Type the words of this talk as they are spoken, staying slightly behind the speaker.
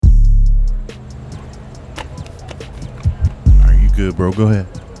good, bro. Go ahead.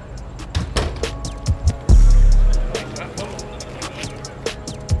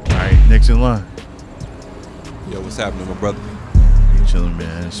 All right, next in line. Yo, what's happening, my brother? Hey, chilling,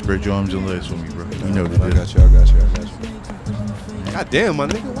 man. Spread your arms and legs for me, bro. You know the I deal. got you. God damn, my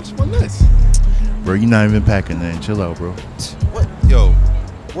nigga, watch my nuts. Bro, you not even packing nothing. Chill out, bro. What? Yo,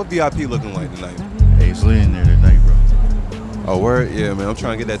 what VIP looking like tonight? Hey, it's lit in there tonight, bro. Oh, word? Yeah, man, I'm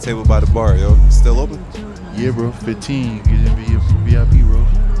trying to get that table by the bar, yo. Still open? Yeah, bro. 15. You get in VIP, bro.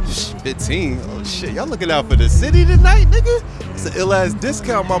 15? Oh, shit, y'all looking out for the city tonight, nigga? It's an ill-ass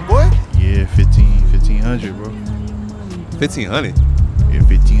discount, my boy. Yeah, 1500, bro. 1500? Yeah,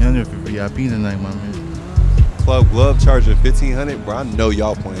 1500 for VIP tonight, my man. Club Glove charging 1500? Bro, I know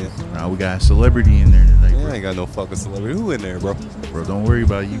y'all playing. Nah, we got a celebrity in there tonight, Yeah, bro. I ain't got no fucking celebrity. Who in there, bro? Bro, don't worry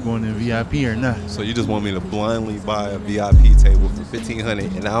about it. You going in VIP or not? So you just want me to blindly buy a VIP table for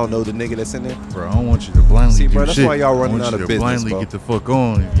 1500 and I don't know the nigga that's in there? Bro, I don't want you to blindly See, do bro, that's shit. why y'all running out of I want you to business, blindly bro. get the fuck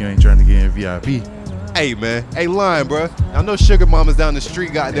on if you ain't trying to get in VIP. Hey, man. Hey, Lion, bro. I know Sugar Mama's down the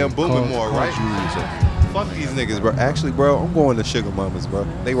street goddamn booming more, right? Fuck these niggas, bro. Actually, bro, I'm going to Sugar Mama's, bro.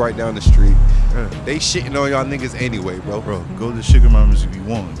 They right down the street. They shitting on y'all niggas anyway, bro. Bro, go to Sugar Mamas if you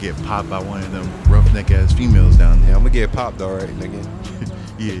want. Get popped by one of them roughneck ass females down Yeah, there. I'm gonna get popped, all right, nigga.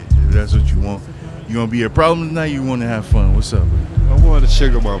 Yeah, if that's what you want. You gonna be a problem tonight? You want to have fun? What's up, bro? I'm going to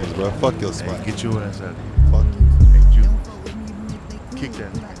Sugar Mama's, bro. Fuck your spot. Hey, get your ass out of here. Fuck you. Hey, Jew. Kick that.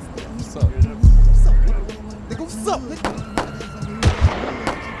 What's up? What's up, nigga? What's up, nigga?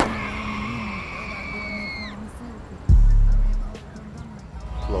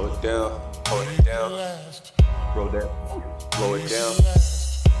 Slow it down. Hold it down. Roll that. Slow it down.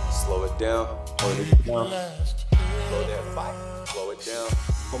 Slow it down. Hold it down. Slow that fight. Slow it down.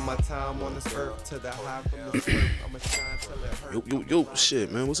 From my time on this earth to the high from the earth, I'ma shine till it hurt. Yo,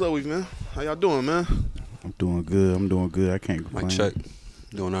 shit, man. What's up with you, man? How y'all doing, man? I'm doing good. I can't complain. Mic check.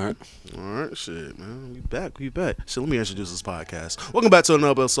 Doing all right. All right, shit, man. We back. So let me introduce this podcast. Welcome back to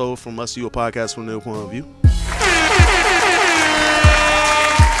another episode from Us to You, a podcast from their point of view.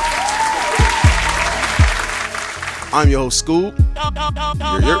 I'm your host, Scoob.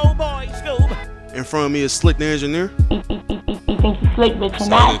 In front of me is Slick the Engineer. You think you slick, but you're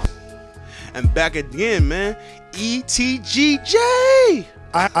not. And back again, man, ETGJ.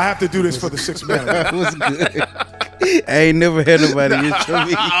 I have to do this for the 6 minutes. That was good. I ain't never had nobody intro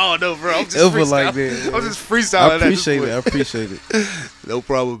me I don't know, bro. I'm just ever freestyling. like that. I'm just freestyling. I appreciate it. No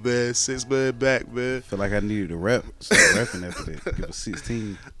problem, man. 6 man back, man. Feel like I needed to rap. Start rapping after that. Give it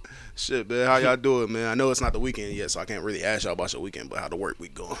 16. Shit, man. How y'all doing, man? I know it's not the weekend yet, so I can't really ask y'all about your weekend, but how the work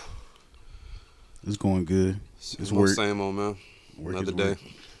week going? It's going good. It's No work. same old, man. Work Another is day. work.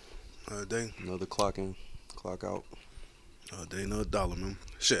 Another day. Another clock in, clock out. Another day, another dollar, man.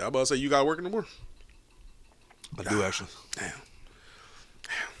 Shit, I about to say you got work in the morning? I do actually. Damn.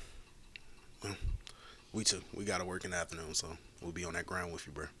 Well, we too. We got to work in the afternoon, so we'll be on that ground with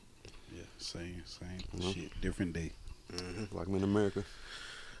you, bro. Yeah, same. Mhm. Shit, different day. Like I'm in America.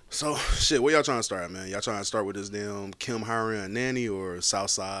 So, shit, where y'all trying to start, man? Y'all trying to start with this damn Kim hiring a nanny or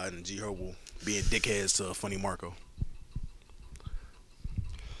Southside and G Herbo being dickheads to Funny Marco?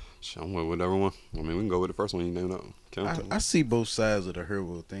 Shit, I'm with whatever one. I mean, we can go with the first one you named out. I see both sides of the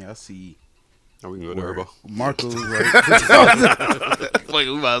Herbo thing. I see Or we can go to where Herbo. Marco's right. Like,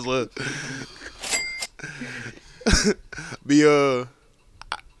 we might as well.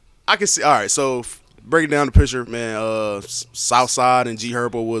 I can see. All right, so breaking down the picture, man. Southside and G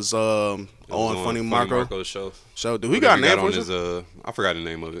Herbo was on Funny Marco Marco's show. show. Do we got a name for on it? his, I forgot the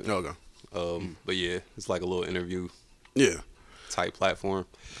name of it. Okay. But yeah, it's like a little interview Yeah. type platform.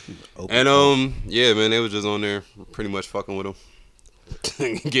 Open And yeah, man, they was just on there pretty much fucking with him,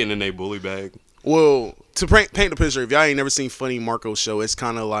 getting in their bully bag. Well, to paint the picture, if y'all ain't never seen Funny Marco's show, it's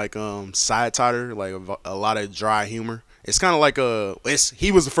kind of like satire, like a lot of dry humor. It's kind of like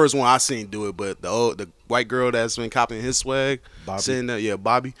he was the first one I seen do it, but the white girl that's been copying his swag, Bobby. sitting there, yeah,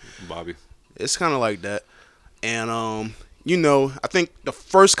 Bobby. It's kind of like that, and you know, I think the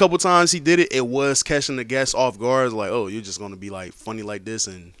first couple times he did it, it was catching the guests off guard, like, oh, you're just gonna be like funny like this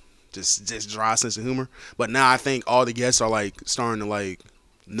and just dry sense of humor. But now I think all the guests are like starting to like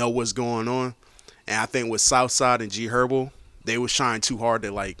know what's going on. And I think with Southside and G Herbo, they was trying too hard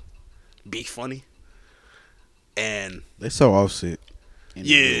to like be funny. And They saw Offset.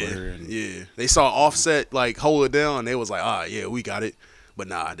 yeah, they saw Offset like hold it down. And they was like, yeah, we got it. But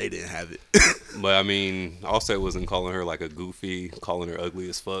nah, they didn't have it. But I mean, Offset wasn't calling her like a goofy, calling her ugly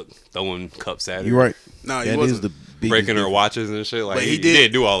as fuck, throwing cups at her. You're right. Nah, he That wasn't. is the biggest Breaking her difference. watches and shit. Like But he he did-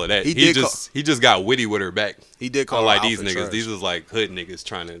 didn't do all of that. he He did just got witty with her back. He did call Unlike her these outfit niggas. trash. These was like hood niggas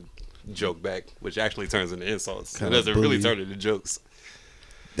trying to joke back, which actually turns into insults. Kinda It doesn't bully. really turn into jokes.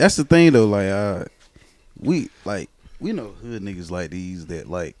 That's the thing though. We know hood niggas like these that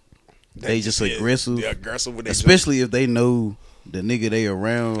like they just aggressive. They're aggressive with their especially if they know the nigga they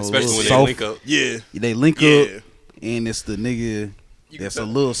around. Especially when soft. they link up. Yeah. They link up, and it's the nigga that's a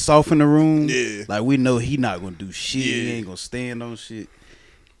little soft in the room. Yeah. Like we know he not gonna do shit. Yeah. He ain't gonna stand on shit.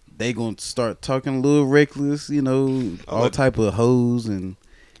 They gonna start talking a little reckless, you know, all type of hoes and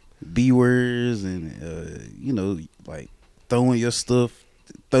B words and you know, like throwing your stuff,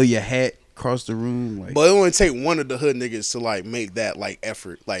 throw your hat across the room. Like, But it only take one of the hood niggas to like make that like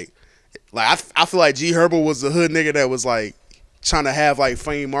effort. Like I feel like G Herbo was the hood nigga that was like trying to have like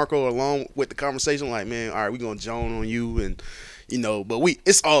Fame Marco along with the conversation. Like, man, all right, we gonna joan on you and you know, but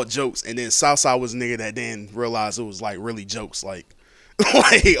it's all jokes. And then Southside was a nigga that then realized it was like really jokes. Like,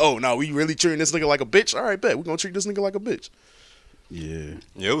 oh no, we really treating this nigga like a bitch. All right, bet we gonna treat this nigga like a bitch. Yeah,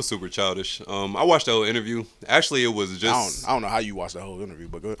 it was super childish. I watched the whole interview. Actually, it was just I don't know how you watched the whole interview,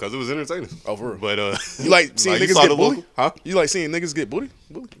 but good because it was entertaining. Oh, for real. But you like seeing like, niggas get bullied? Huh? You like seeing niggas get bullied?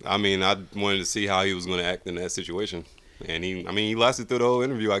 I mean, I wanted to see how he was going to act in that situation. And he lasted through the whole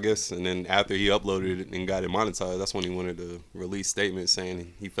interview, I guess. And then after he uploaded it and got it monetized, that's when he wanted to release statements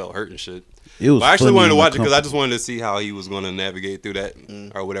saying he felt hurt and shit. It was I actually funny wanted to and watch it because I uncomfortable. just wanted to see how he was going to navigate through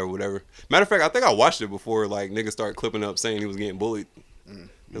that or whatever. Matter of fact, I think I watched it before like niggas started clipping up saying he was getting bullied.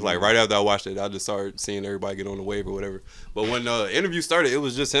 It's like right after I watched it, I just started seeing everybody get on the wave or whatever. But when the interview started, it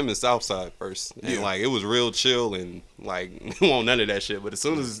was just him and Southside first. And like it was real chill and like won't none of that shit. But as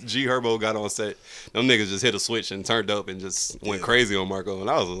soon as G Herbo got on set, them niggas just hit a switch and turned up and just went crazy on Marco. And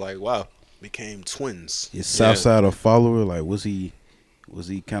I was like, wow. Became twins. Is Southside a follower? Like was he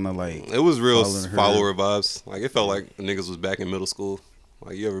kind of like? It was real following her? follower vibes. Like it felt like niggas was back in middle school.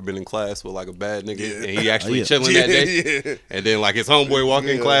 Like you ever been in class with like a bad nigga and he actually chilling that day, and then like his homeboy walking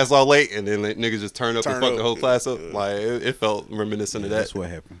in class all late, and then like, niggas just turn up and fuck the whole class up. Like it felt reminiscent of that. That's what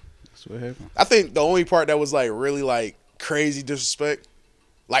happened. I think the only part that was like really like crazy disrespect,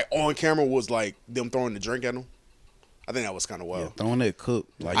 like on camera, was like them throwing the drink at him. I think that was kind of wild. Throwing that cup.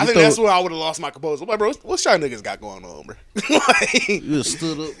 Like I think that's where I would have lost my composure. Like, bro, what's y'all niggas got going on, bro? Like, you just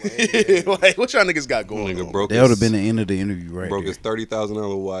stood up. like, what y'all niggas got going on? Broke That would have been the end of the interview, right? Broke his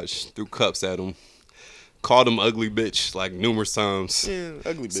 $30,000 watch, threw cups at him, called him ugly bitch like numerous times. Yeah,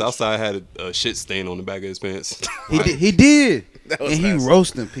 ugly bitch. Southside had a shit stain on the back of his pants. He did. That was And he nasty.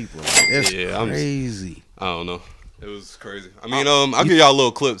 roasting people. Like, that's Yeah, crazy. I don't know. It was crazy. I mean, I'll give y'all a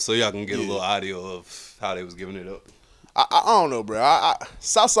little clip so y'all can get a little audio of how they was giving it up. I don't know, bro.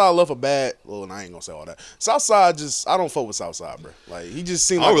 Southside left a bad. Well, I ain't gonna say all that. Southside I don't fuck with Southside, bro. Like he just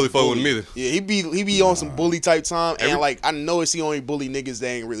seemed. I don't like really a fuck with bully. him either. Yeah, he be on some bully type time, and like I know it's he only bully niggas that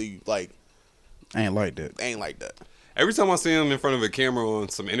ain't really like. I ain't like that. Ain't like that. Every time I see him in front of a camera on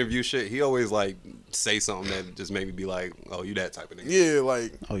some interview shit, he always like say something that just made me be like, "Oh, you that type of nigga." Yeah,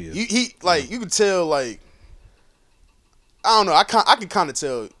 like Oh yeah. he like you could tell like I don't know. I can kind of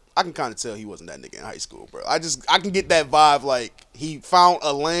tell. I can kind of tell he wasn't that nigga in high school, bro. I can get that vibe like he found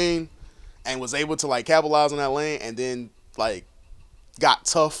a lane and was able to like capitalize on that lane and then like got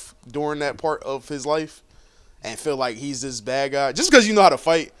tough during that part of his life and feel like he's this bad guy. Just because you know how to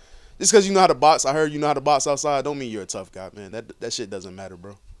fight, just because you know how to box, I heard you know how to box outside, don't mean you're a tough guy, man. That shit doesn't matter,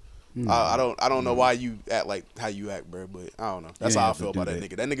 bro. I don't know why you act like how you act, bro, but I don't know. That's You how I ain't feel have to about do that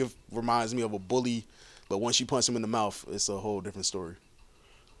nigga. That nigga reminds me of a bully, but once you punch him in the mouth, it's a whole different story.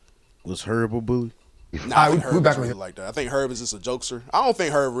 Was Herb a bully? Nah, I think we Herb back is on really here. like that. I think Herb is just a jokester. I don't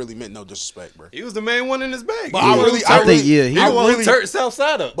think Herb really meant no disrespect, bro. He was the main one in his bag. But He I was really- the I one- think, yeah, he he the one who really- turned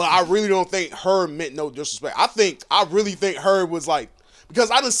Southside up. But I really don't think Herb meant no disrespect. I really think Herb was like,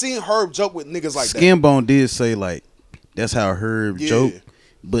 because I done seen Herb joke with niggas like that. Skinbone did say like that's how Herb Yeah. joke,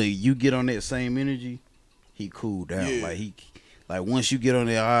 but you get on that same energy, he cooled down. Yeah. Like once you get on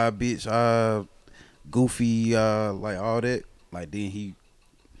that bitch, goofy, like all that, like then he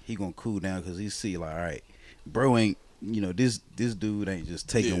gonna cool down because he see like, all right, bro ain't, you know, this dude ain't just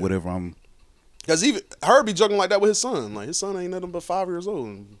taking Yeah. whatever I'm. Because even Herb be joking like that with his son. Like his son ain't nothing but 5 years old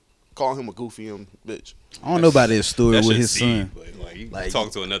and calling him a goofy bitch. I don't know about that story That with shit his son. But like you Like-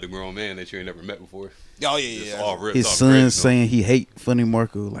 talk to another grown man that you ain't never met before. Oh yeah, Just yeah. all real His talk son crazy, saying he hate Funny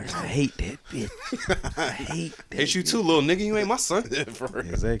Marco. Like I hate that bitch. I hate that. Hate you too, little nigga. You ain't my son. For real.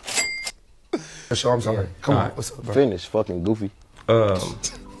 Exactly. Sure, I'm sorry. Come on, what's up, bro? Finish, fucking goofy.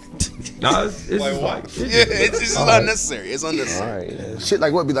 Nah, it's why? Yeah, it's just unnecessary. It's unnecessary. All right, yeah. Shit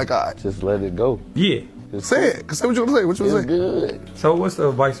like what be like, all right. Just let it go. Yeah. Say it. Say what you want to say. What you want It's to say? good. So what's the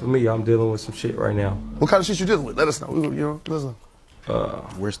advice for me? I'm dealing with some shit right now. What kind of shit you dealing with? Let us know. You know, listen.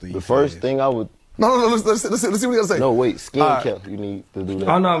 Worst thing. The first thing I would No. Let's see what he gotta say. No, wait. Skin cap. You need to do that.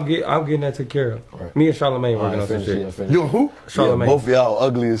 Oh no, I'm getting that taken care of. Right. Me and Charlamagne working on some shit. You and who? Charlamagne. Yeah, both of y'all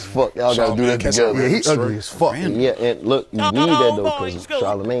ugly as fuck. Y'all gotta do that together. Yeah, he ugly as fuck. Yeah, and look, you need that though, because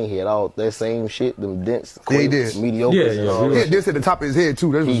Charlamagne had all that same shit, them dents, mediocre. He had this at the top of his head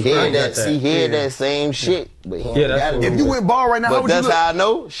too. He had that same shit, but he ain't got it. If you went bald right now, how would you look? That's how I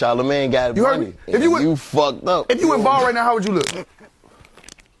know Charlamagne got it. You heard me? If you fucked up. If you went bald right now, how would you look?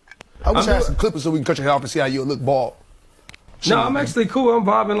 I wish I had some clippers so we can cut your hair off and see how you look bald. No, I'm actually cool. I'm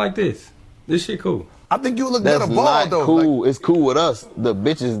vibing like this. This shit cool. I think you look better bald though. That's not cool. It's cool with us. The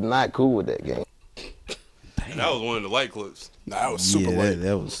bitch is not cool with that game. That was one of the light clips. Nah, that was super light.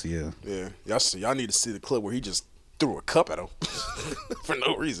 That was Yeah, y'all need to see the clip where he just threw a cup at him for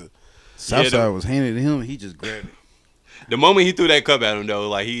no reason. Southside was handed to him. He just grabbed it. The moment he threw that cup at him, though,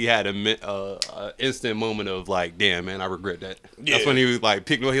 like he had a instant moment of like, damn, man, I regret that. Yeah. That's when he was like,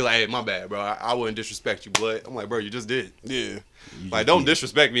 picking up. He like, hey, my bad, bro. I wouldn't disrespect you, blood. I'm like, bro, you just did. Yeah. Like, don't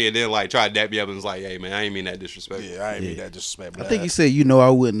disrespect me and then like try to dap me up and was like, hey, man, I ain't mean that disrespect. Yeah, I ain't mean that disrespect. I think he said, I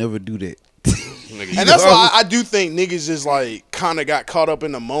would never do that. And that's why I do think niggas just like kind of got caught up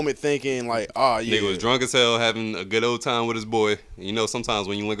in the moment thinking like, yeah. Nigga was drunk as hell having a good old time with his boy. You know, sometimes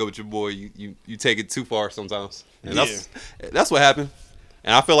when you link up with your boy, you take it too far sometimes. And that's what happened.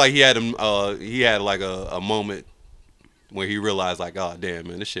 And I feel like he had like a moment where he realized like, oh damn,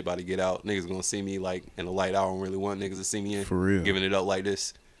 man, this shit about to get out. Niggas gonna see me like in a light I don't really want niggas to see me in. For real. Giving it up like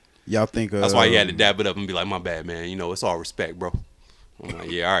this. Y'all think that's why he had to dab it up and be like, my bad, man. You know, it's all respect, bro. I'm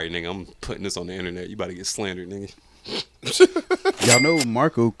like, yeah, all right, nigga, I'm putting this on the internet. You about to get slandered, nigga. Y'all know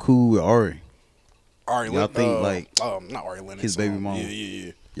Marco cool with Ari. Y'all think like not Ari Lennox, his baby mom.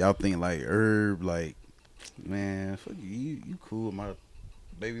 Yeah. Y'all think like Herb, like, man, fuck you cool with my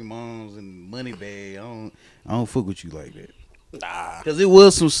baby moms and money bag. I don't fuck with you like that. Nah, cause it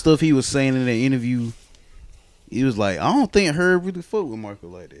was some stuff he was saying in the interview. He was like, I don't think Herb really fuck with Marco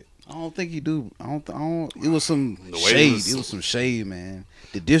like that. I don't think he do. I don't. It was some shade. It was some shade, man.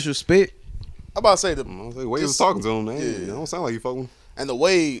 The disrespect. I'm about to say the way he was talking to him, man. It don't sound like you fucking. And the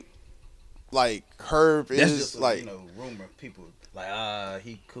way, like Herb That's is just like, rumor. People like,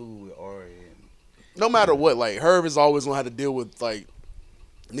 he cool with Ari. No matter what, like Herb is always gonna have to deal with like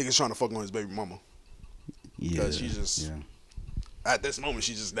niggas trying to fuck on his baby mama. Yeah, because she's just at this moment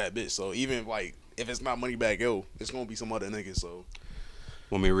she's just that bitch. So even like if it's not Moneybagg Yo, it's gonna be some other niggas. So.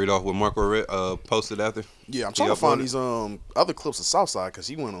 Want me to read off what Marco posted after? Yeah, I'm trying to find these other clips of Southside because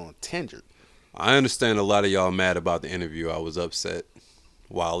he went on tangent. I understand a lot of y'all mad about the interview. I was upset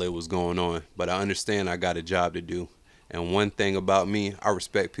while it was going on, but I understand I got a job to do. And one thing about me, I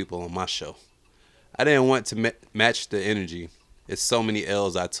respect people on my show. I didn't want to match the energy. It's so many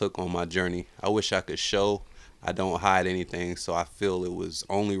L's I took on my journey. I wish I could show I don't hide anything, so I feel it was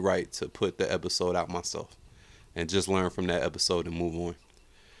only right to put the episode out myself and just learn from that episode and move on.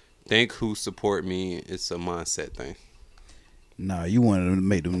 Thank who support me. It's a mindset thing. Nah, you wanted to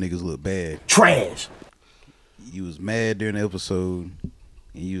make them niggas look bad. Trash. You was mad during the episode,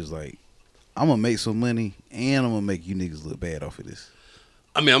 and you was like, I'm gonna make some money, and I'm gonna make you niggas look bad off of this.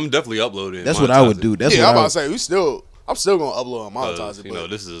 I mean, I'm definitely uploading. That's what I would do. That's what I'm about to say. I'm still gonna upload and monetize it. You know,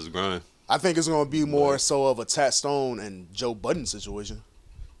 this is grind. I think it's gonna be more so of a Tat Stone and Joe Budden situation.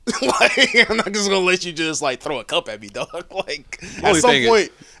 Like, I'm not just gonna let you just like throw a cup at me, dog. Like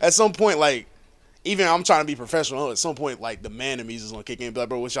at some point, like even I'm trying to be professional. At some point, like the man in me is gonna kick in and be like,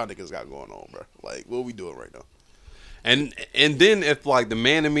 bro, what y'all niggas got going on, bro? Like, what we doing right now? And then if like the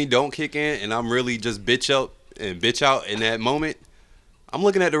man in me don't kick in and I'm really just bitch out in that moment, I'm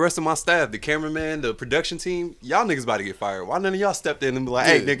looking at the rest of my staff, the cameraman, the production team. Y'all niggas about to get fired. Why none of y'all stepped in and be like,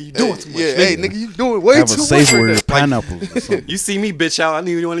 hey, nigga, you doing too much? Yeah, hey, nigga, you doing way too much. Have a safe word, pineapple. You see me bitch out. I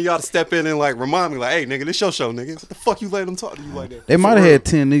need one of y'all to step in and like remind me, like, hey, nigga, this your show, nigga. What the fuck you let them talk to you like that? They might have had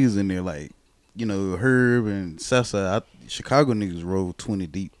 10 niggas in there, like, Herb and Southside. Chicago niggas roll 20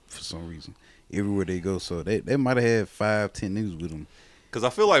 deep for some reason everywhere they go. So they might have had 5, 10 niggas with them. Because I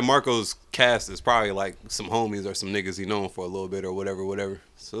feel like Marco's cast is probably like some homies or some niggas he known for a little bit or whatever.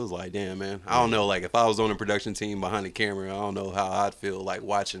 So it was like, damn, man. I don't know. Like, if I was on the production team behind the camera, I don't know how I'd feel like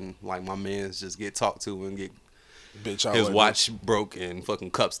watching like my mans just get talked to and get his watch broke and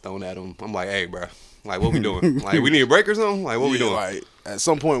fucking cups thrown at him. I'm like, hey, bro. Like, what we doing? Like, we need a break or something? Like, what we doing? Like, at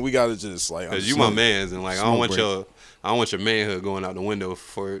some point, we got to just, like... Because you my mans, and, like, I don't want your manhood going out the window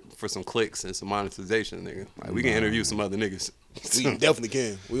for some clicks and some monetization, nigga. Like, we can interview some other niggas. We definitely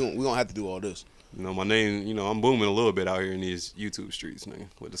can. We don't have to do all this. You know, my name, I'm booming a little bit out here in these YouTube streets, nigga,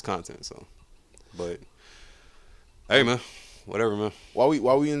 with this content, so. But, hey, man. Whatever, man. While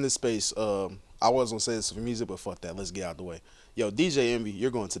we in this space, I was going to say this for music, but fuck that. Let's get out the way. Yo, DJ Envy, you're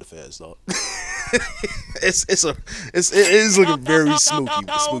going to the feds, dog. it is looking very spooky,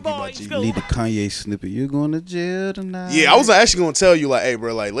 my G. Need a Kanye snippet. You're going to jail tonight. Yeah, I was actually gonna tell you like, hey,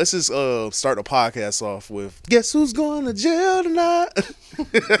 bro, like let's just start the podcast off with guess who's going to jail tonight.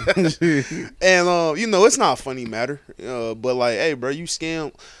 And you know it's not a funny matter, but like, hey, bro, you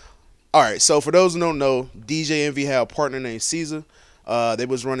scam. All right, so for those who don't know, DJ Envy had a partner named Caesar. They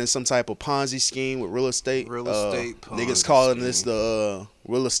was running some type of Ponzi scheme with real estate. Niggas calling this the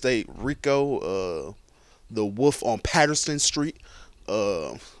real estate Rico, the Wolf on Patterson Street,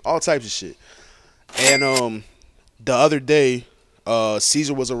 all types of shit. And the other day,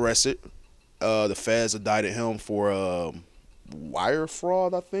 Caesar was arrested. The feds indicted him for wire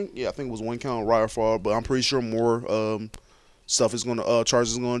fraud. I think it was one count of wire fraud, but I'm pretty sure more stuff is gonna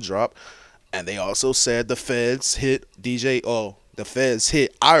charges gonna drop. And they also said the feds hit the feds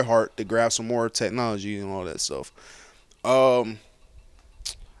hit iHeart to grab some more technology and all that stuff.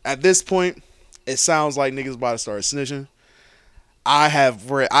 At this point, it sounds like niggas about to start snitching. I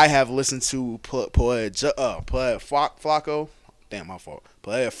have listened to Poet Flacco. Damn, my fault.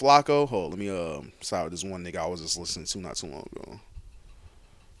 Poet Flacco. Hold, let me sorry, this one nigga I was just listening to not too long ago.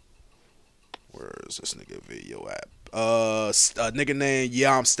 Where is this nigga video at? A nigga named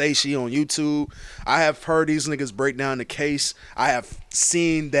I'm Stacy on YouTube. I have heard these niggas break down the case. I have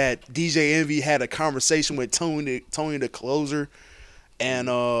seen that DJ Envy had a conversation with Tony the Closer, and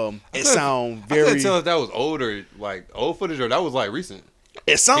it sound very. I couldn't tell if that was old or like old footage or that was like recent.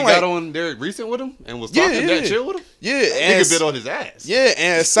 It sounded like he got on there recent with him and was talking that chill with him. Yeah, and nigga bit on his ass. Yeah,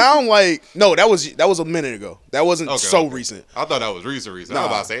 and it sound like no, that was a minute ago. That wasn't recent. I thought that was recent. Nah. I was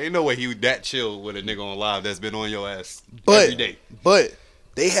about to say, ain't no way he was that chill with a nigga on live that's been on your ass every day. But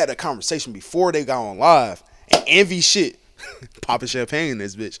they had a conversation before they got on live, and Envy shit, popping champagne in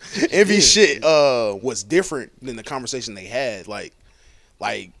this bitch. Envy shit was different than the conversation they had. Like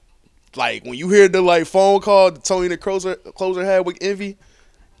when you hear the like phone call that Tony the closer had with Envy,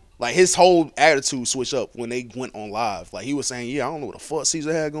 like his whole attitude switched up when they went on live. Like he was saying, yeah, I don't know what the fuck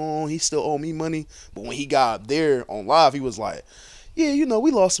Caesar had going on. He still owe me money. But when he got there on live, he was like, yeah, you know,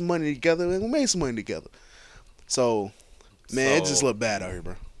 we lost some money together and we made some money together. So, man, it just looked bad out here,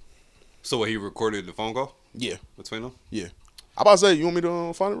 bro. So what, he recorded the phone call? Yeah. Between them? Yeah. I about to say, you want me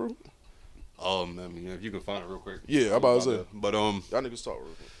to find it real quick? I mean, if you can find it real quick. Yeah, I about to say. But y'all niggas talk real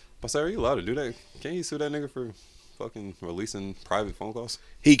quick. I say, are you allowed to do that? Can't you sue that nigga for fucking releasing private phone calls?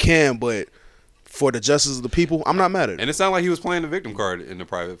 He can, but for the justice of the people, I'm not mad at it. And it sounded like he was playing the victim card in the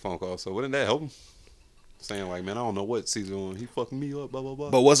private phone call. So wouldn't that help him? Saying like, man, I don't know what Caesar on. He fucking me up, blah, blah, blah.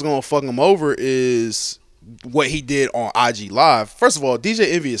 But what's gonna fuck him over is what he did on IG Live. First of all,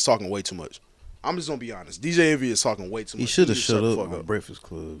 DJ Envy is talking way too much. I'm just gonna be honest. DJ Envy is talking way too much. He should have shut up on Breakfast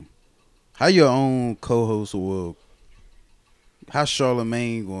Club. How your own co-host will? How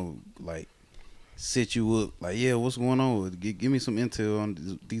Charlamagne gonna like set you up? Like, yeah, what's going on? Give me some detail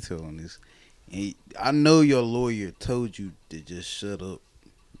on this. And I know your lawyer told you to just shut up,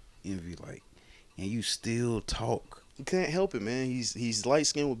 Envy. Like, and you still talk. You can't help it, man. He's light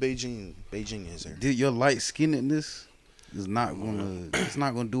skinned with Beijing is there. Dude, your light skinnedness is not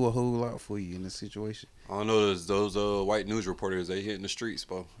gonna do a whole lot for you in this situation. I don't know, those white news reporters, they hitting the streets,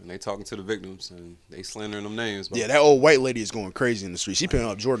 bro, and they talking to the victims and they slandering them names, bro. Yeah, that old white lady is going crazy in the street. She picking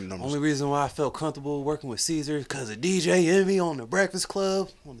up Jordan numbers. Only reason why I felt comfortable working with Caesar is because of DJ Envy on the Breakfast Club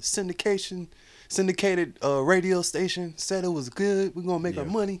on the syndicated radio station. Said it was good. We're gonna make our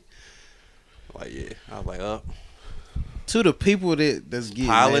money. Like, yeah, I was like, To the people that's getting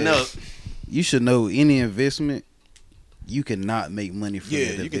piling mad, up, you should know any investment you cannot make money from.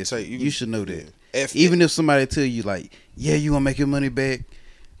 Yeah, that you can take. You should know that. Yeah. Even if somebody tell you like, yeah, you gonna make your money back,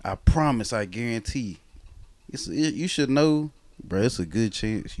 I promise, I guarantee. You should know, bro. It's a good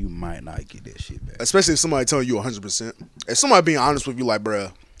chance you might not get that shit back. Especially if somebody telling you 100%. If somebody being honest with you, like,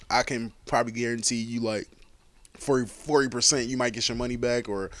 bro, I can probably guarantee you like 40% you might get your money back,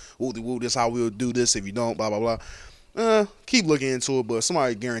 or woo, this how we'll do this if you don't, blah blah blah. Keep looking into it, but if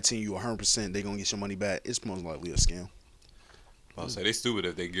somebody guaranteeing you 100% they gonna get your money back, it's most likely a scam. I'll say they stupid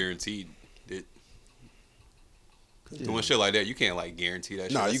if they guaranteed it. Doing shit like that, you can't like guarantee that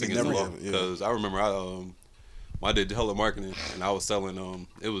shit. Nah, That's you can against never the law. Because I remember I did telemarketing and I was selling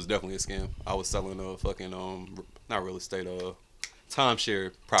it was definitely a scam. I was selling fucking not real estate,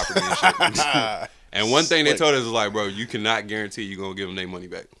 timeshare property and shit. And one thing they told us is like, bro, you cannot guarantee you're gonna give them their money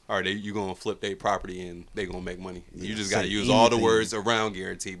back, or you gonna flip their property and they gonna make money. Yeah, you just gotta use all the words around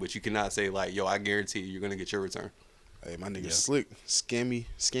guarantee, but you cannot say like, yo, I guarantee you're gonna get your return. Hey, my nigga slick, scammy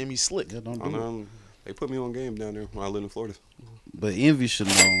slick. Yeah, don't do it. They put me on game down there when I lived in Florida. But Envy should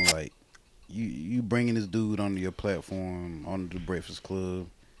know, like, you bringing this dude onto your platform, onto the Breakfast Club.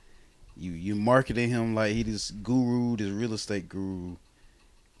 you marketing him like he this guru, this real estate guru.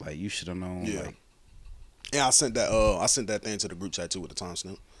 Like you should have known. Yeah. Like, yeah, I sent that thing to the group chat too with the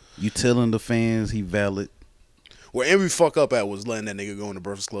timestamp. You telling the fans he valid. Where every fuck up at was letting that nigga go in the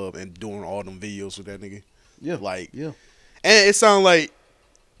Breakfast Club and doing all them videos with that nigga. Yeah. Like, yeah. And it sounded like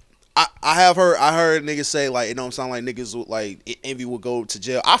I heard niggas say like it don't sound like niggas would, like Envy would go to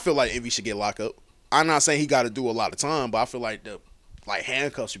jail. I feel like Envy should get locked up. I'm not saying he got to do a lot of time, but I feel like the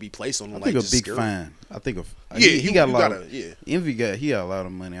handcuffs should be placed on him. I think like, a big fine. I think he got a lot. Envy got a lot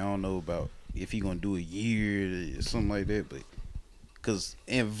of money. I don't know about if he gonna do a year or something like that, but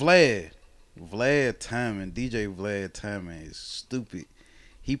Vlad timing, DJ Vlad timing is stupid.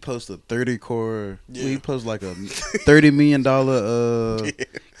 He posted a 30 car. Yeah. He posted like a $30 million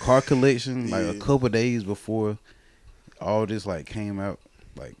car collection like a couple days before all this like came out.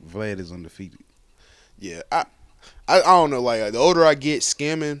 Like Vlad is undefeated. Yeah, I don't know. Like the older I get,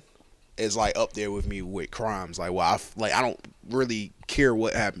 scamming is like up there with me with crimes. Like, well, I don't really care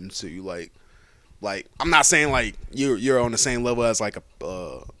what happens to you. Like I'm not saying like you're on the same level as like a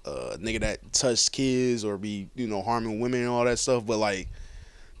nigga that touched kids or be harming women and all that stuff, but like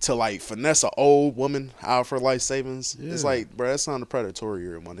to like finesse an old woman out of her life savings, it's like, bro, that sounded predatory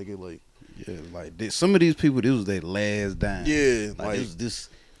here, my nigga. Like, yeah, like some of these people, this was their last dime. Yeah, like this,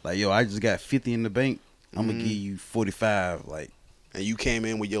 like yo, I just got 50 in the bank. I'm gonna give you 45, like. And you came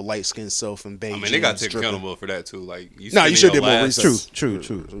in with your light skinned self and beige. I mean, they got to take accountable for that too. Like, you should do more research. True.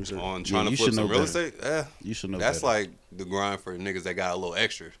 On trying to flip some real estate. You should know. That's better. like the grind for niggas that got a little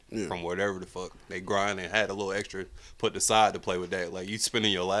extra from whatever the fuck they grind and had a little extra put aside to play with that. Like, you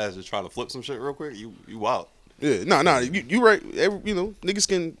spending your last just trying to flip some shit real quick. You wild. Yeah, no, you right. Niggas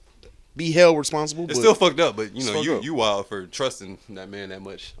can be held responsible. It's still fucked up, but you wild for trusting that man that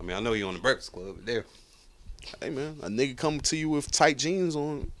much. I mean, I know you on the Breakfast Club, but there. Hey man, a nigga come to you with tight jeans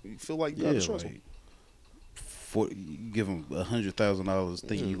on, you feel like you gotta trust him. You give him $100,000,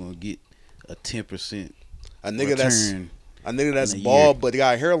 thinking you're gonna get a 10%. A nigga that's bald but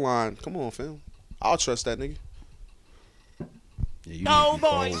got a hairline. Come on, fam. I'll trust that nigga. Yeah, no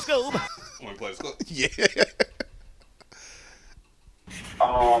boy, Scoob. Want to play Scoob? Yeah.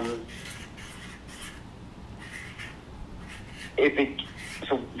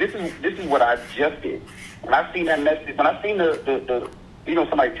 So this is what I just did. When I seen that message, when I seen the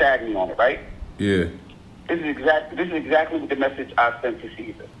somebody tagged me on it, right? Yeah. This is exactly what the message I sent to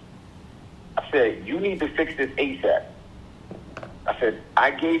Caesar. I said, you need to fix this ASAP. I said,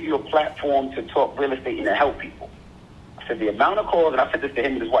 I gave you a platform to talk real estate and to help people. I said, the amount of calls, and I said this to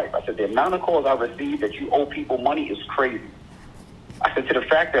him and his wife, I said, the amount of calls I received that you owe people money is crazy. I said, to the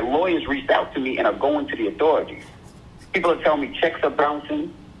fact that lawyers reached out to me and are going to the authorities. People are telling me checks are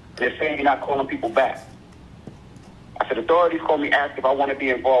bouncing. They're saying you're not calling people back. I said, authorities called me, asked if I want to be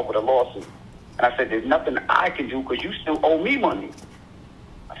involved with a lawsuit. And I said, there's nothing I can do because you still owe me money.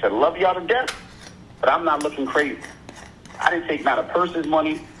 I said, love y'all to death, but I'm not looking crazy. I didn't take not a person's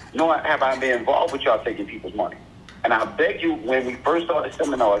money, nor have I been involved with y'all taking people's money. And I beg you, when we first started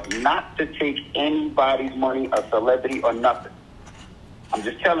seminars, not to take anybody's money, a celebrity or nothing. I'm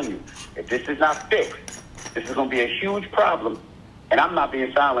just telling you, if this is not fixed, this is going to be a huge problem, and I'm not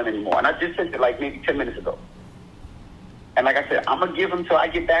being silent anymore. And I just said it like maybe 10 minutes ago. And like I said, I'm going to give him till I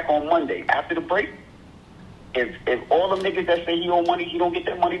get back on Monday. After the break, if all the niggas that say he owe money, he don't get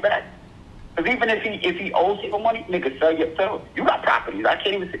that money back. Because even if he owes people money, niggas sell. You got properties. I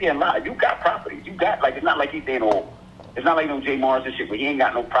can't even sit here and lie. You got properties. You got, like, it's not like he's saying, it's not like Jay Morris and shit where he ain't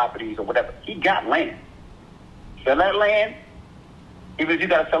got no properties or whatever. He got land. Sell that land, even if you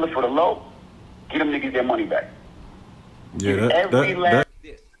got to sell it for the low, get them niggas their money back. Yeah,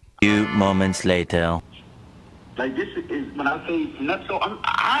 Few moments later. Like, this is when I say nuts. So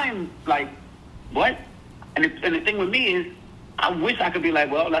I'm like, what? And the thing with me is, I wish I could be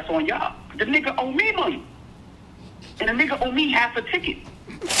like, well, that's on y'all. The nigga owe me money, and the nigga owe me half a ticket,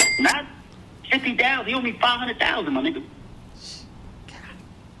 not $50,000. He owe me $500,000, my nigga.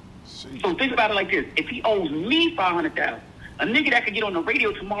 So think about it like this: if he owes me $500,000, a nigga that could get on the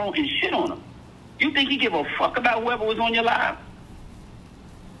radio tomorrow and shit on him, you think he give a fuck about whoever was on your live?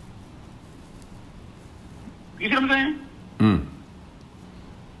 You see what I'm saying?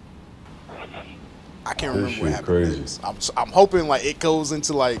 I can't remember what happened. I'm hoping like it goes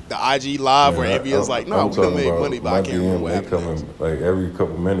into like the IG live where Envy is like, no, we don't make money, but I can't remember what happened. They coming like every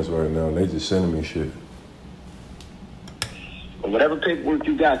couple minutes right now, and they just sending me shit. Whatever paperwork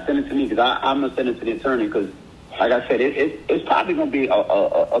you got, send it to me because I'm gonna send it to the attorney because, like I said, it's probably gonna be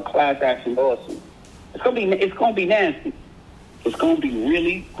a class action lawsuit. It's gonna be nasty. It's going to be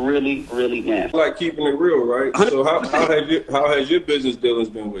really, really, really nasty. Like keeping it real, right? So how has your business dealings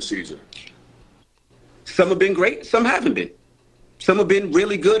been with Caesar? Some have been great, some haven't been. Some have been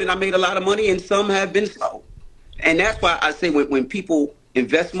really good and I made a lot of money, and some have been slow. And that's why I say when people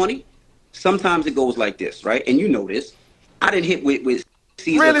invest money, sometimes it goes like this, right? And you know this. I didn't hit with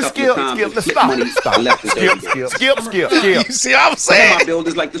Caesar Really, a couple Skip? of times. Skip, and let's flip stop. money Stop. less than 30 days. Skip. You see what I'm Some of saying? my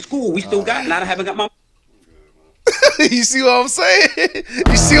buildings, like the school, we still got, and I haven't got my. You see what I'm saying?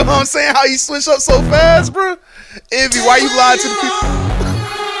 You see what I'm saying? How you switch up so fast, bro? Envy, why you lying to the people?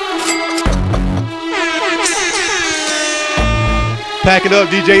 Pack it up,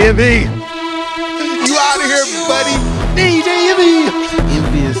 DJ Envy. You out of here, buddy. DJ Envy.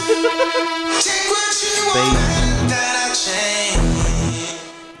 Envious space.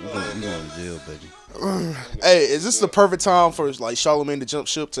 You going to jail, baby. Hey, is this the perfect time for like Charlamagne to jump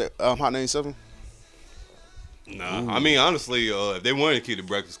ship to Hot 97? Nah, I mean honestly, if they wanted to keep the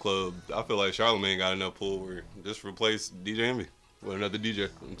Breakfast Club, I feel like Charlamagne got enough pull where just replace DJ Envy with another DJ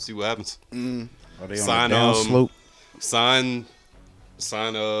and see what happens. Are they on the down slope? Sign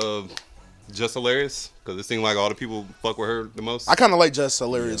Just Hilarious, because it seemed like all the people fuck with her the most. I kind of like Just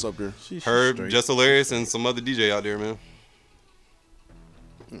Hilarious up there. Her, Just Hilarious, and some other DJ out there, man.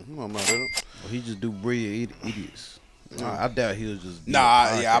 I'm not at it. Well, he just do brilliant idiots. I doubt he'll just.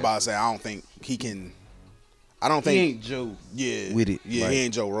 Nah, yeah, I'm about to say I don't think he can. I don't think he ain't Joe. Yeah, with it. Yeah, like, he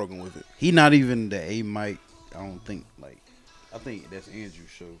ain't Joe Rogan with it. He not even the A Mike. I don't think. Like, I think that's Andrew's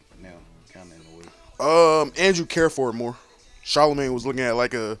show now, kind of in a way. Andrew cared for it more. Charlamagne was looking at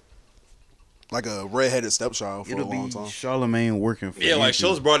like a redheaded stepchild for a long time. Charlamagne working for Yeah, like Andrew.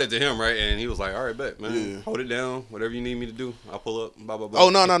 Schultz brought it to him, right? And he was like, all right, bet, man. Yeah. Hold it down. Whatever you need me to do, I'll pull up. Blah, blah, blah.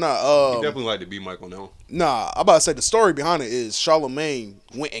 Oh, no. He definitely like to be Mike on that one. Nah, I'm about to say the story behind it is Charlamagne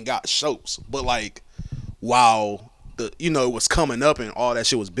went and got Schultz, but like while it was coming up and all that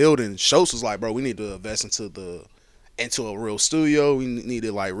shit was building, Schultz was like, bro, we need to invest into a real studio. We need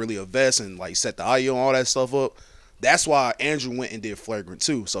to like really invest and like set the audio and all that stuff up. That's why Andrew went and did Flagrant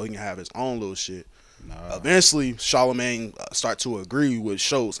 2, so he can have his own little shit. Eventually, Charlamagne start to agree with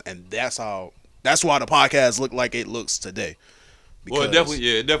Schultz, and that's why the podcast look like it looks today. Well, it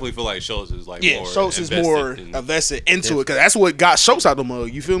definitely feel like Schultz is like more Schultz is more invested into it because that's what got Schultz out the mug.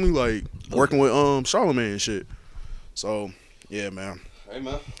 You feel me? Like working with Charlamagne and shit. So yeah, man. Hey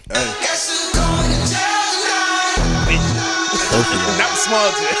man. Hey. Not the small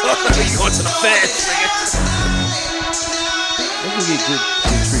jail. You going to the feds, They can get good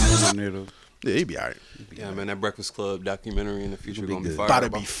treatment in there though. Yeah, he be alright. Yeah, man, that Breakfast Club documentary in the future gonna be fire. About to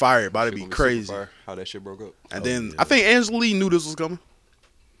be fire. About to be crazy. Fire, how that shit broke up. And then I think Angela Lee knew this was coming.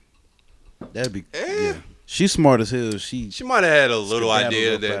 That'd be yeah. She's smart as hell. She might have had a little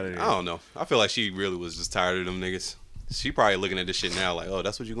idea out that of there. I don't know. I feel like she really was just tired of them niggas. She probably looking at this shit now like, oh,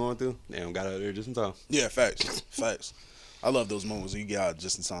 that's what you going through? Damn, got out there just in time. Yeah, facts. Facts. I love those moments when you get out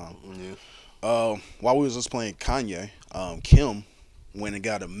just in time. Yeah. While we was just playing Kanye, Kim went and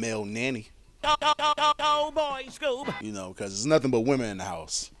got a male nanny. Oh boy, Scoob. Because there's nothing but women in the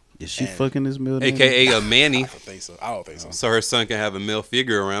house. Is she fucking this male nanny? AKA a manny. I don't think so. So her son can have a male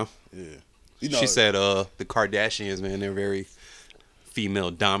figure around. Yeah. She said the Kardashians, man, they're very female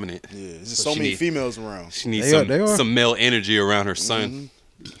dominant. Yeah, there's just so many females around. She needs some male energy around her son.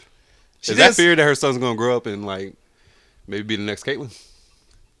 Is that fear that her son's gonna grow up and like maybe be the next Caitlyn?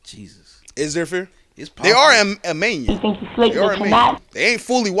 Jesus. Is there fear? It's they are a man. You think you slick, They are but a you're man. not. They ain't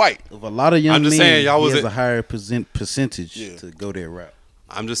fully white. Of a lot of young I'm just men, saying, y'all he has wasn't- a higher percentage to go that route.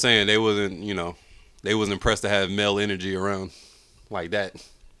 I'm just saying they wasn't impressed to have male energy around like that.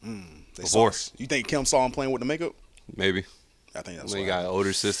 They Before. You think Kim saw him playing with the makeup? Maybe. I think that's when what he got an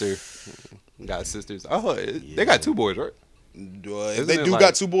older sister, got sisters. Oh, they got two boys, right? If they do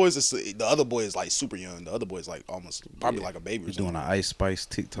got two boys, the other boy is like super young. The other boy is like almost probably like a baby. He's doing an Ice Spice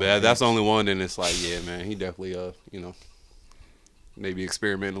TikTok. Yeah, that's the only one. Then it's like, yeah, man, he definitely, maybe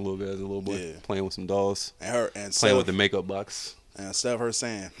experimenting a little bit as a little boy, playing with some dolls, and playing with the makeup box. And instead of her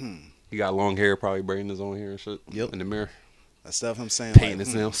saying, he got long hair, probably braiding his own hair and shit. Yep. In the mirror. Instead of him saying, painting like,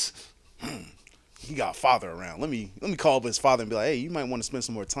 his nails. He got a father around. Let me call up his father and be like, hey, you might want to spend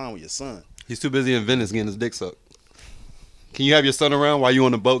some more time with your son. He's too busy in Venice getting his dick sucked. Can you have your son around while you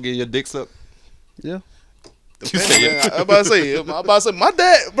on the boat getting your dick sucked? Yeah. I'm about to say, my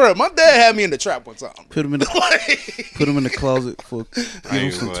dad had me in the trap one time. Put him in the closet for give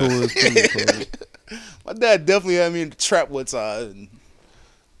him some toys. Put him in the closet. My dad definitely had me in the trap one time. And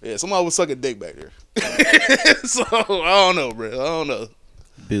yeah, somebody was sucking dick back there. So I don't know, bro. I don't know.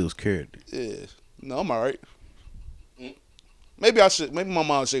 Bill's character. Yeah. No, I'm all right. Maybe my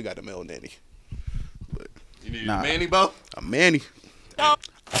mom should have got the male nanny. You need a manny, Bo? Manny. I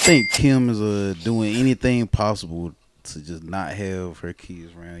think Kim is doing anything possible to just not have her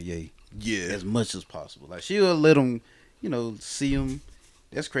kids around Ye. Yeah. As much as possible. Like she'll let them, see them.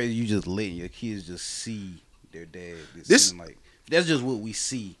 That's crazy. You just letting your kids just see their dad. That's just what we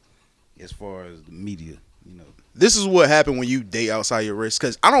see as far as the media. This is what happened when you date outside your race.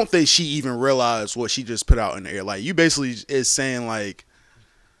 Because I don't think she even realized what she just put out in the air. Like, you basically is saying, like,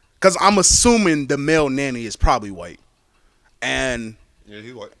 because I'm assuming the male nanny is probably white. And yeah,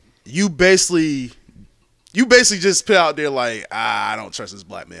 he's white. You basically just put out there, like, I don't trust this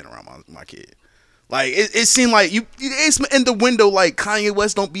black man around my kid. Like, it seemed like it's in the window, like, Kanye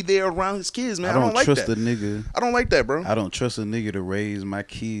West don't be there around his kids, man. I don't like trust that. a nigga. I don't like that, bro. I don't trust a nigga to raise my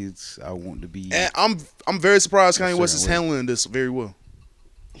kids. I want to be. And I'm very surprised Kanye West is handling this very well.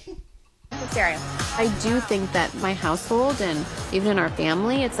 Cereal. I do think that my household and even in our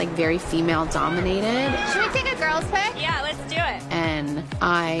family, it's like very female dominated. Should we take a girls' pick? Yeah, let's do it. And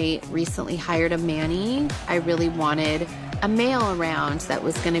I recently hired a Manny. I really wanted a male around that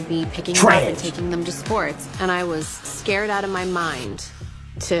was going to be picking them up and taking them to sports. And I was scared out of my mind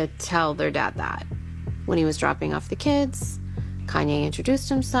to tell their dad that. When he was dropping off the kids, Kanye introduced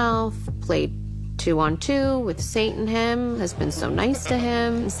himself, played 2-on-2 with Saint and him, has been so nice to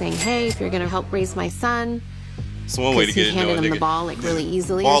him, saying, hey, if you're going to help raise my son. It's one way to get he handed him the ball like really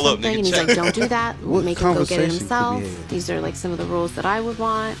easily ball or something, up, and he's check. like, don't do that. Make him go get it himself. have? These are like some of the rules that I would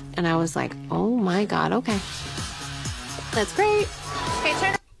want. And I was like, oh my God, okay. That's great. Okay,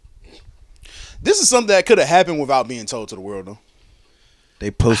 turn. This is something that could have happened without being told to the world, though.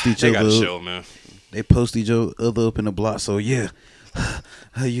 They post each They other. got up. chill, man. They post each other up in the block. So yeah,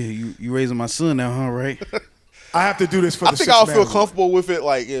 you raising my son now, huh? Right? I have to do this for I the think six I'll man feel rule. comfortable with it,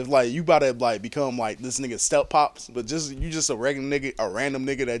 like if like you about to like become like this nigga step pops, but you just a regular nigga, a random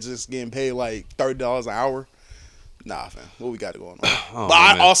nigga that just getting paid like $30 an hour. Nah, fam, what we got going on? But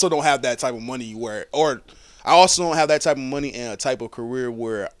I also don't have that type of money I also don't have that type of money and a type of career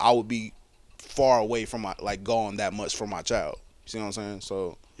where I would be far away from my gone that much from my child. You see what I'm saying?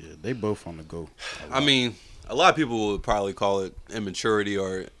 So yeah, they both on the go. I mean, a lot of people would probably call it immaturity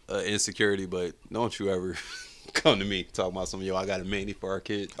or insecurity, but don't you ever come to me talking about some, I got a Manny for our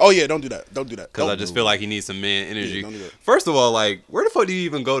kid. Oh yeah, don't do that. Don't do that. Because I just feel like he needs some man energy. Yeah, don't do that. First of all, like, where the fuck do you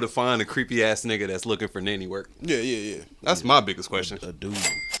even go to find a creepy ass nigga that's looking for nanny work? Yeah. That's my biggest question. A dude.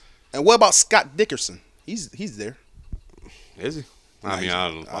 And what about Scott Dickerson? He's there. Is he? I mean, I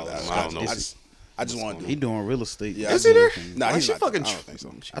don't know. I just want to do. He doing real estate. Yeah, Is he there? Nah, he's she not. fucking. I don't think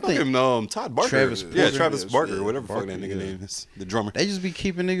so. I think Todd Barker. Travis Yeah, Barker. Travis Yeah, Barker, yeah, whatever the fuck Barker, that nigga yeah. name is, the drummer. They just be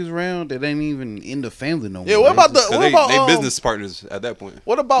keeping niggas around that ain't even in the family no more. Yeah, what about They business partners at that point.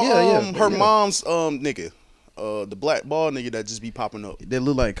 What about her yeah. mom's nigga, the black ball nigga that just be popping up? They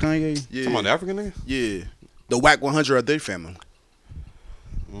look like Kanye. Yeah, Come on, the African nigga. yeah, the Whack 100 of their family.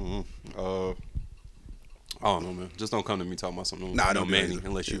 I don't know, man. Just don't come to me talking about something. Nah, don't do Manny that.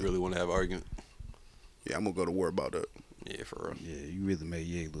 unless you really want to have an argument. Yeah, I'm gonna go to war about that. Yeah, for real. Yeah, you really made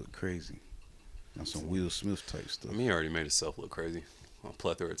Ye look crazy. On some Will Smith type stuff. I mean, he already made himself look crazy on a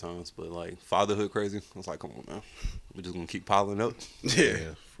plethora of times, but like fatherhood crazy. I was like, come on, man. We're just gonna keep piling up.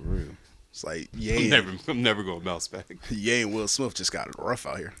 Yeah, for real. It's like I'm never gonna bounce back. Ye and Will Smith just got it rough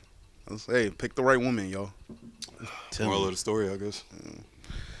out here. Hey, pick the right woman, y'all. Moral of the story, I guess.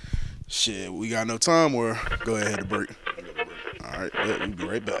 Shit, we got no time, or go ahead and break. All right, yeah, we'll be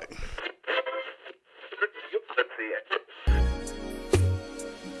right back.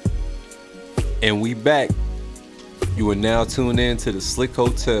 And we back. You are now tuned in to the Slick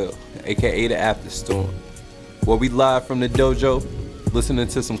Hotel, aka the After Storm, where we live from the dojo, listening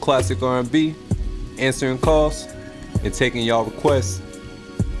to some classic R&B, answering calls, and taking y'all requests.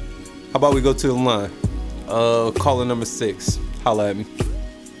 How about we go to the line? Caller number 6. Holla at me.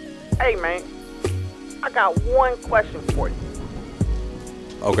 Hey man, I got one question for you.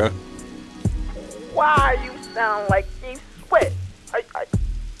 Okay. Why you sound like Keith Sweat?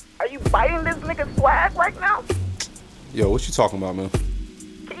 Are you biting this nigga's swag right now? Yo, what you talking about, man?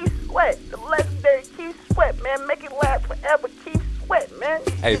 Keith Sweat, the legendary Keith Sweat, man. Make it last forever, Keith Sweat, man.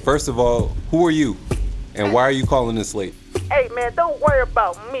 Hey, first of all, who are you? And why are you calling this late? Hey man, don't worry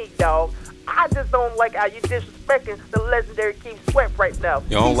about me, dog. I just don't like how you disrespecting the legendary Keith Sweat right now.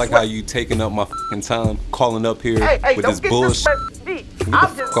 You don't Keith like Sweat. how you taking up my fucking time, calling up here Hey, with don't this get bullshit. disrespectful. Get the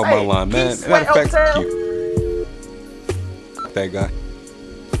I'm just fuck off my line, man. Keith Sweat Matter of fact, Hotel. you. That guy.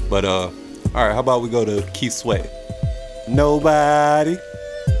 But all right, how about we go to Keith Sweat? Nobody.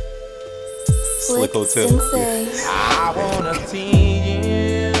 Slick Hotel. I wanna see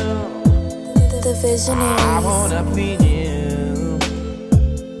you. The visionaries. I wanna be you.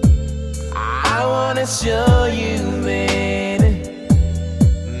 I wanna show you, man.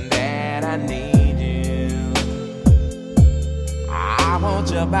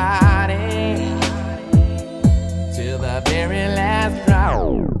 your body till the very last drop.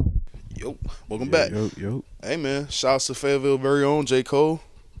 Yo, welcome back. Yo. Hey man, shouts to Fayetteville very own J. Cole.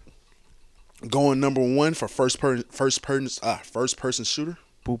 Going number 1 for first person shooter.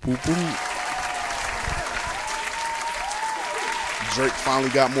 Boop, boop, boop. Drake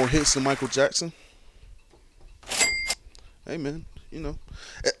finally got more hits than Michael Jackson. Hey man, you know,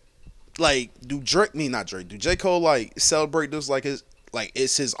 like do J. Cole like celebrate this like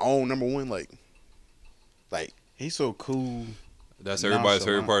it's his own number 1? Like he's so cool. That's everybody's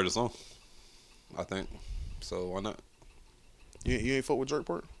favorite part of the song, I think. So why not? You ain't fuck with Drake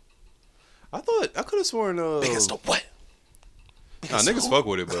part? I could have sworn Niggas the what? Nah, niggas fuck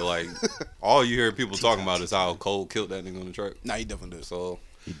with it, but like all you hear people talking about is how Cole killed that nigga on the track. Nah, he definitely did. So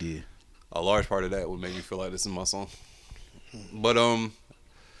he did. A large part of that would make me feel like this is my song. But damn,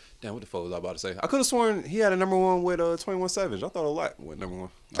 what the fuck was I about to say? I could have sworn he had a number 1 with 21 Savage. I thought a lot went number 1.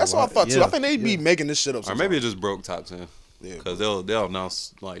 That's what I thought too. I think they be making this shit up. Or maybe it just broke top 10. Yeah, because they'll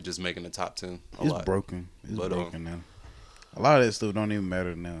announce like just making the top 10 a lot. Broken. It's broken now. A lot of that stuff don't even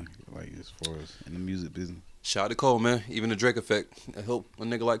matter now. Like as far as in the music business. Shout out to Cole, man. Even the Drake effect helped a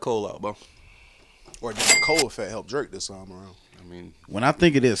nigga like Cole out, bro. Or did the Cole effect help Drake this time around? I mean, when I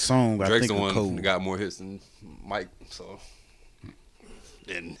think of that song, Drake's I think the of one Cole. that got more hits than Mike, so.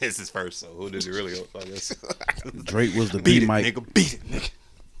 And this is first, so who did he really help, I guess? Drake was the beat B mic. Nigga, beat it,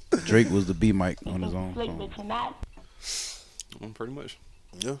 nigga. Drake was the B mic on his own song. Pretty much.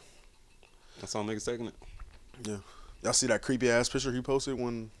 Yeah. That's all niggas taking it. Yeah. Y'all see that creepy ass picture he posted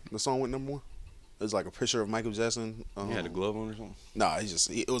when the song went number 1? It was like a picture of Michael Jackson. He had a glove on or something? Nah,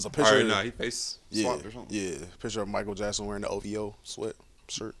 it was a picture. He face swapped or something. Yeah, picture of Michael Jackson wearing the OVO sweat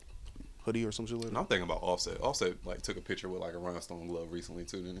shirt, hoodie or some shit like that. And I'm thinking about Offset. Offset like took a picture with like a rhinestone glove recently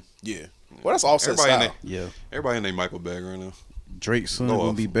too, didn't he? Yeah. Well, that's Offset style. Everybody in their Michael bag right now. Drake's son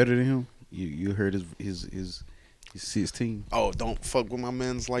gonna be better than him. You heard his 16. Oh, don't fuck with my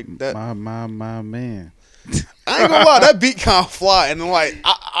mans like that. My man. I ain't gonna lie, that beat kind of fly, and like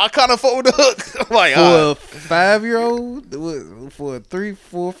I kind of fuck with the hook. Like for a 5-year-old, for a 3,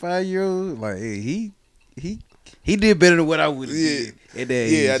 4, 5-year-old, like hey, he did better than what I would have did at that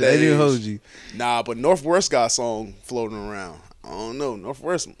age. At that I didn't age. hold you. Nah, but Northwest got a song floating around. I don't know.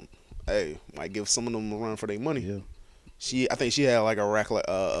 Northwest, hey, might give some of them a run for their money. Yeah. I think she had like a rack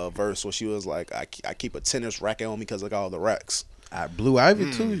verse where she was like, I keep a tennis racket on me because I got all the racks. Blue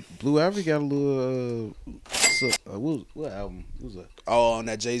Ivy too. Blue Ivy got a little. What album? What was that? Oh, on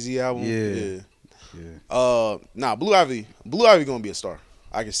that Jay-Z album. Yeah. Nah, Blue Ivy gonna be a star.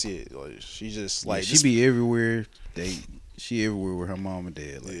 I can see it. Like she just like she be everywhere. She everywhere with her mom and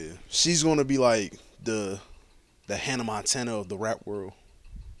dad. Like. Yeah, she's gonna be like the Hannah Montana of the rap world.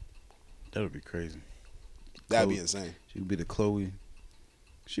 That would be crazy. That'd be insane. She could be the Chloe.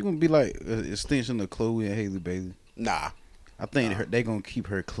 She gonna be like an extension of Chloe and Hailey Bailey. Nah. I think they gonna keep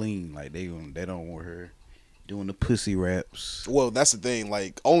her clean. Like they don't want her doing the pussy raps. Well, that's the thing.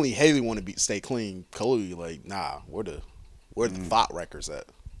 Like only Haley want to stay clean. Chloe, like nah, where the thought records at?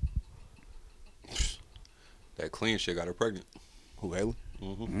 That clean shit got her pregnant. Who, Haley?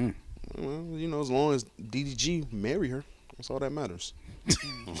 Mm-hmm. Well, you know, as long as DDG marry her, that's all that matters.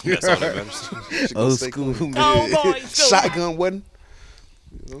 That's all that matters. Old school. Shotgun wedding.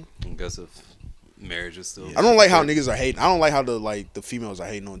 You know? I guess if marriage is still. I don't like how niggas are hating. I don't like how the females are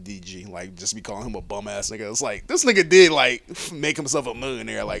hating on DG. Like just be calling him a bum ass nigga. It's like this nigga did like make himself a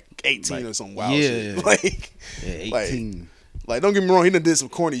millionaire like 18 or some wild shit. Like 18. Like don't get me wrong, he done did some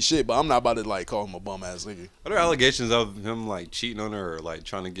corny shit, but I'm not about to like call him a bum ass nigga. Are there allegations of him like cheating on her or like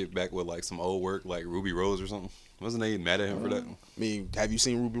trying to get back with like some old work like Ruby Rose or something? Wasn't they mad at him for that? I mean, have you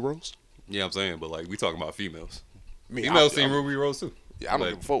seen Ruby Rose? Yeah, I'm saying, but like we talking about females. I mean, Females seen Ruby Rose too. Yeah, I don't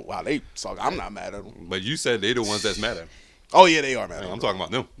give a fuck how they talk. I'm not mad at them. But you said they the ones that's mad at him. Oh yeah, they are mad at him. I'm talking about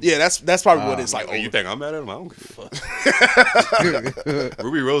them. Yeah, that's probably what it's like. You think I'm mad at him? I don't give a fuck.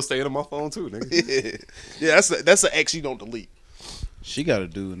 Ruby Rose staying on my phone too, nigga. Yeah, that's an ex you don't delete. She got a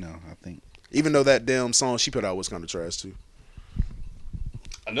dude now, I think. Even though that damn song she put out was kind of trash too.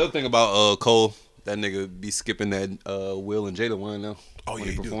 Another thing about Cole, that nigga be skipping that Will and Jada one now. Oh when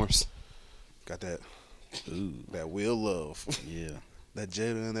yeah, he performs. Got that. Ooh, that Will Love. Yeah. That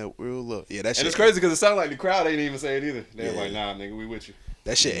Jada and that Will Love. Yeah, that shit. And it's crazy because it sounded like the crowd ain't even say it either. They're like, nah, nigga, we with you.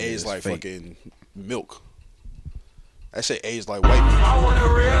 That shit aged like fake. Fucking milk. That shit aged like white people. I want a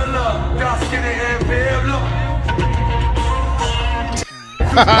real love, dark skin and big look.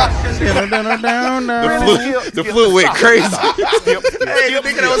 The flute went crazy. Hey, the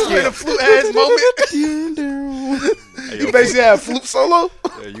nigga that was playing a flute ass moment. Hey, You basically had a flute solo.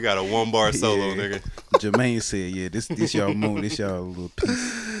 Yeah, you got a 1-bar solo, nigga. Jermaine said, "Yeah, this y'all moment, this y'all little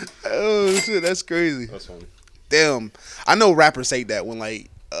piece." Oh shit, that's crazy. That's funny. Damn, I know rappers say that when like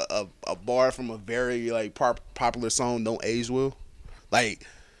a bar from a very like popular song don't age well. Like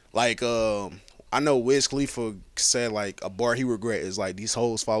I know Wiz Khalifa said like a bar he regret is like these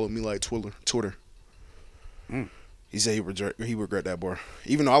hoes follow me like Twitter. He said he regret that bar,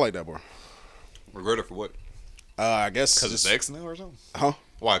 even though I like that bar. Regret it for what? I guess Because it's X now or something? Huh?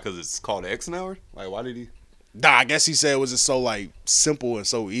 Why? Because it's called X now? Like, why did he? Nah, I guess he said it was just so like simple and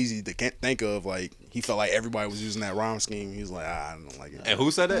so easy to can't think of. Like he felt like everybody was using that rhyme scheme. He was like, I don't like it. And who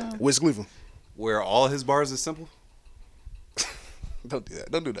said that? Wiz Khalifa. Where all his bars is simple? Don't do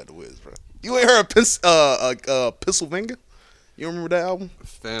that. Don't do that to Wiz, bro. You ain't heard Pennsylvania? You remember that album?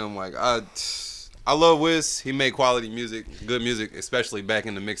 Fam, like I love Wiz. He made quality music, good music, especially back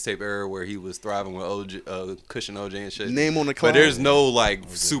in the mixtape era where he was thriving with OJ, Cushion OJ and shit. Name on the Cloud. But there's no like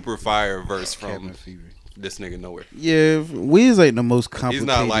super fire verse from this nigga nowhere. Yeah, Wiz ain't the most complicated.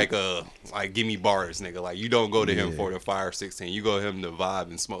 He's not like give me bars, nigga. Like you don't go to him for the fire 16. You go to him to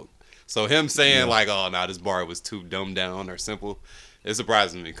vibe and smoke. So him saying like, oh, nah, this bar was too dumbed down or simple, it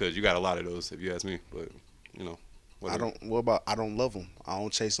surprises me because you got a lot of those, if you ask me. But you know, whatever. I don't love them. I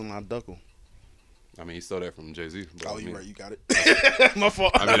don't chase them. I duck them. I mean, he stole that from Jay-Z. Oh, you're right. You got it. My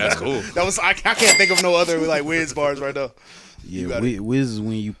fault. I mean, that's cool. That was I can't think of no other like Wiz bars right now. Yeah, Wiz is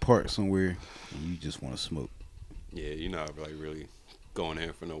when you park somewhere and you just want to smoke. Yeah, you're not like really going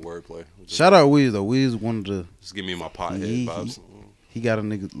in for no wordplay. Shout out Wiz though. Wiz one of the. Just give me my pothead vibes. He got a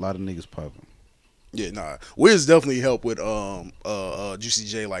lot of niggas popping. Yeah, nah. Wiz definitely helped with Juicy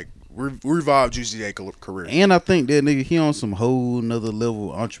J like revive Juicy J career. And I think that nigga he on some whole nother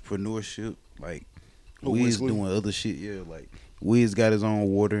level of entrepreneurship. Like Wiz doing other shit. Yeah, like Wiz got his own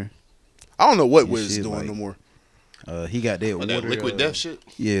water. I don't know what Wiz is doing no more. He got that water. That Liquid Death shit.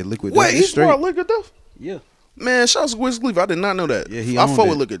 Yeah, Liquid Death. Wait, he's straight. more Liquid Death? Yeah. Man, shout out to Wiz Khalifa. I did not know that. Yeah, I fuck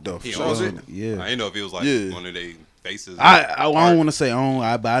with Liquid Death. He owns it. Yeah. I didn't know if he was like one of they faces. I don't want to say own,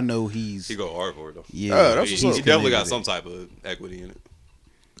 but I know he go hard for it though. Yeah, that's he what's up. definitely got some type of equity in it.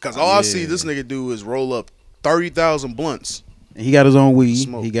 Because all I see this nigga do is roll up 30,000 blunts. And he got his own weed.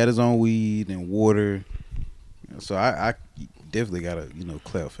 Smoke. He got his own weed and water. So I definitely gotta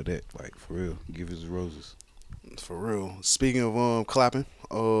clap for that. Like for real, give his roses. For real. Speaking of clapping,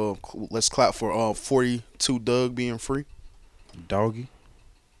 let's clap for 42 Doug being free. Doggy.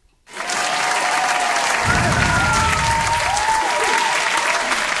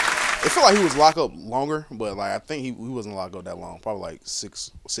 It felt like he was locked up longer, but like I think he wasn't locked up that long. Probably like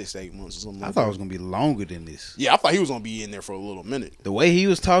six to 8 months or something. I thought it was gonna be longer than this. Yeah, I thought he was gonna be in there for a little minute. The way he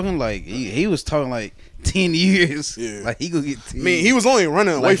was talking, like he was talking like 10 years. Yeah, like he gonna get 10 I mean, he was only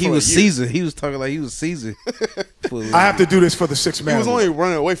running away like for he was a year. Caesar. He was talking like he was Caesar. I have to do this for the 6 man. He was only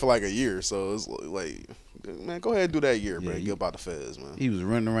running away for like a year, so it's like, man, go ahead and do that year, man. Get about the feds, man. He was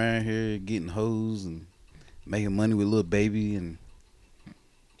running around here getting hoes and making money with little baby and.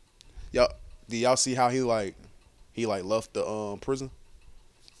 Did y'all see how he left the prison?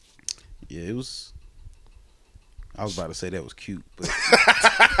 Yeah, it was. I was about to say that was cute, but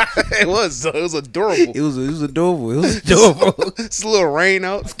it was adorable. It was adorable. It was adorable. It's a little rain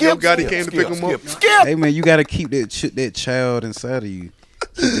out. Skip came to pick him up. Skip. Hey man, you gotta keep that child inside of you.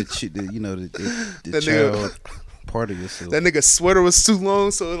 Keep the child part of yourself. That nigga sweater was too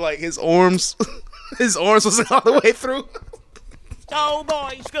long, so like his arms was all the way through. Oh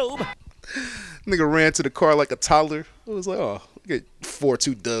boy, Scoob. Nigga ran to the car like a toddler. It was like, oh, look at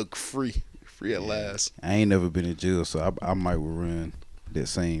 42 Doug free at last. I ain't never been in jail, so I might run that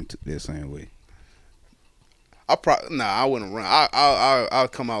same way. I wouldn't run. I'll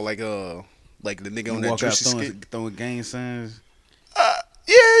come out like the nigga on that Juicy skit throwing gang signs. Yeah,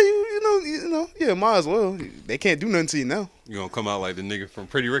 you know, yeah, might as well. They can't do nothing to you now. You gonna come out like the nigga from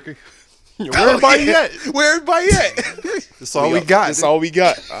Pretty Ricky? Where everybody at? Where everybody at? That's all we got. That's all we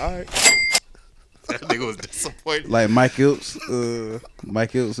got. All right. That nigga was disappointed. Like Mike Ilps.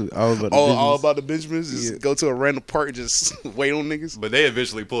 Mike Ilps. All about the Benjamins. Just go to a random park and just wait on niggas. But they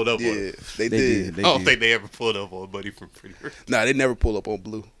eventually pulled up on him. Yeah, they did. I don't think they ever pulled up on a buddy from Pretty Ricky. Nah, they never pull up on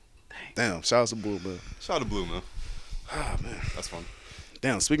Blue. Damn, shout out to Blue, man. Shout out to Blue, man. Ah, man. That's fun.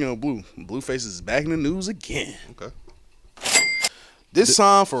 Damn, speaking of Blue, Blueface is back in the news again. Okay. This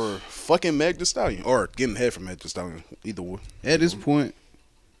time for fucking Meg Thee Stallion. Or getting head from Meg Thee Stallion. Either way. At this point,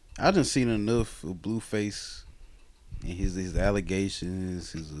 I done seen enough of Blueface and his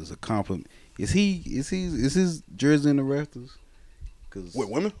allegations, his compliment. Is his jersey in the rafters? With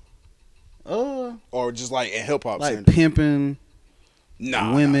women? Or just like in hip hop, like pimping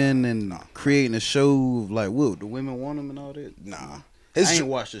women and nah. creating a show of like, what the women want him and all that. Nah, I ain't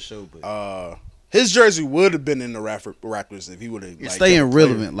watched the show, but His jersey would have been in the Raptors if he would have like, staying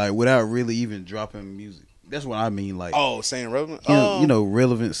relevant, like without really even dropping music. That's what I mean. Like, staying relevant. You know,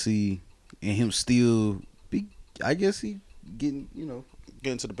 relevancy and him still be. I guess he getting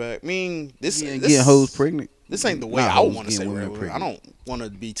getting to the back. I mean, this getting hoes pregnant. This ain't the way I would want to say relevant. I don't want to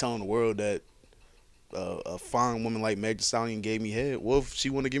be telling the world that a fine woman like Meg Thee Stallion gave me head. Well, if she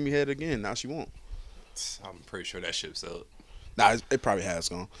want to give me head again, now she won't. I'm pretty sure that ship's up. Nah, it probably has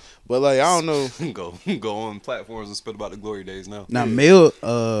gone. But like, I don't know. go on platforms and spit about the glory days now. Now,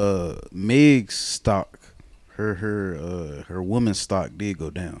 Meg's stock, her woman's stock did go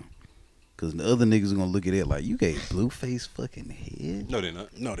down. Cause the other niggas are gonna look at it like, you gave Blueface fucking head. No, they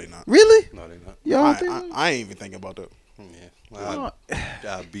not. No, they not. Really? No, they not. Y'all I ain't even thinking about that. Yeah,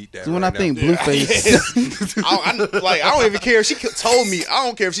 I beat that. So when I think now. Blueface, I don't even care if she told me. I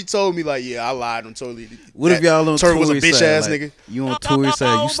don't care if she told me like, yeah, I lied. I'm totally. what if y'all on Tory was a Tory's bitch side, ass like, nigga? You on Tory's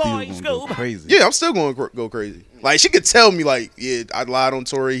side, you still gonna go crazy. Yeah, I'm still going to go crazy. Like, she could tell me like, yeah, I lied on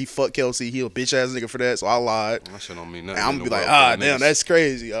Tory. He fucked Kelsey. He a bitch ass nigga for that, so I lied. That shit don't mean nothing. And I'm gonna be like, damn, that's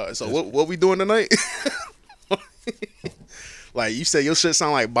crazy. So what we doing tonight? Like, you say your shit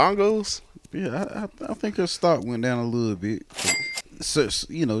sound like bongos? Yeah, I think her stock went down a little bit. So, I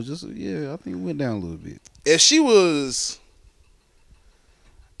think it went down a little bit. If she was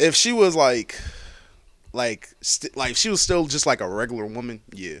like she was still just like a regular woman,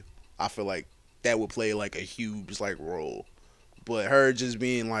 yeah, I feel like that would play like a huge like role. But her just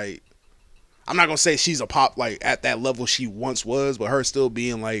being like, I'm not gonna say she's a pop like at that level she once was, but her still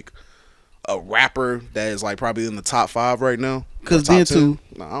being like a rapper that is like probably in the top 5 right now. Cause then too,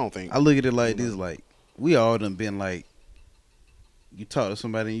 no, I don't think. I look at it like this: like we all done been like, you talk to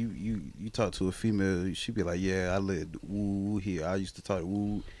somebody, you talk to a female, she be like, yeah, I let woo here. I used to talk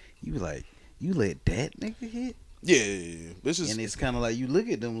woo. You be like, you let that nigga hit? Yeah. This is, and it's kind of like you look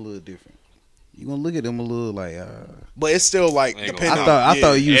at them a little different. You gonna look at them a little like, but it's still like depending. I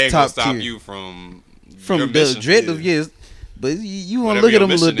thought you was top stop tier. You from the dread of yes, but you wanna look at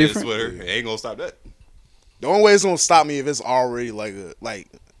them a little different. It ain't gonna stop that. The only way it's gonna stop me if it's already like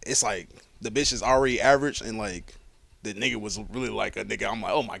it's like the bitch is already average and like the nigga was really like a nigga. I'm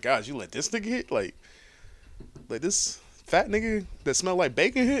like, oh my gosh, you let this nigga hit like this fat nigga that smell like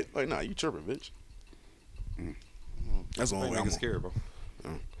bacon hit? Like, nah, you tripping, bitch. That's the only way I'm scared, bro.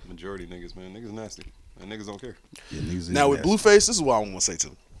 Majority niggas, man, niggas nasty, and niggas don't care. Yeah, niggas now with Blueface, this is what I want to say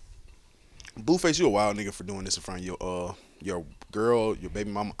too. Blueface, you a wild nigga for doing this in front of your girl, your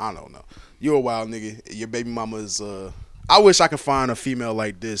baby mama. I don't know. You're a wild nigga. Your baby mama is. I wish I could find a female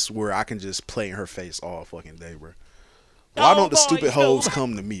like this where I can just play in her face all fucking day, bro. Why don't the stupid hoes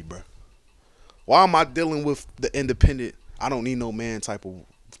come to me, bro? Why am I dealing with the independent? I don't need no man type of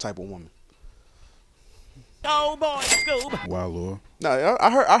woman. Oh boy, Scoob. Wow, Lord. Nah,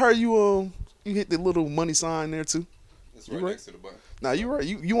 I heard you hit the little money sign there too. It's right next to the button. Nah, you right.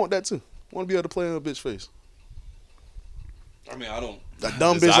 You want that too. Want to be able to play in a bitch face. I mean, I don't. A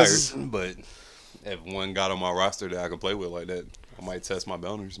dumb bitch, but if one got on my roster that I can play with like that, I might test my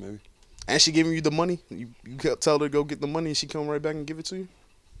boundaries maybe. And she giving you the money. You tell her to go get the money, and she come right back and give it to you.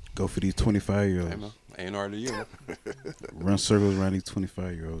 Go for these 25-year-olds. Hey, man, ain't hard to you. Run circles around these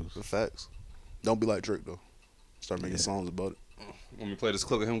 25-year-olds. The facts. Don't be like Drake though. Start making songs about it. Want me to play this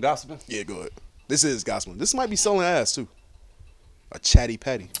clip of him gossiping? Yeah, go ahead. This is gossiping. This might be selling ass too. A chatty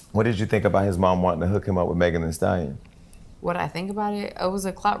patty. What did you think about his mom wanting to hook him up with Megan Thee Stallion? What I think about it, it was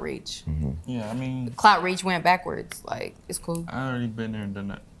a clout reach. Mm-hmm. Yeah, I mean, Clout reach went backwards. Like, it's cool. I already been there and done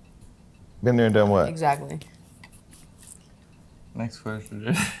that. Been there and done what? Exactly. Next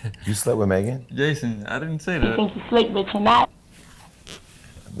question. You slept with Megan? Jason, I didn't say You that. think you slick, but you're not.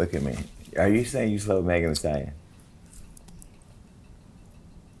 Look at me. Are you saying you slept with Megan Thee Stallion?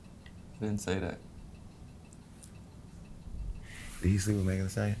 Didn't say that. Did he sleep with Megan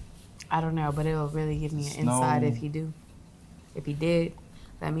Thee Stallion? I don't know, but it'll really give me an insight if he do. If he did,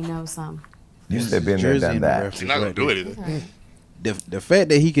 let me know something. You said been there and done that. He's not gonna do anything. The fact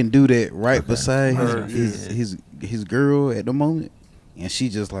that he can do that right beside his girl at the moment, and she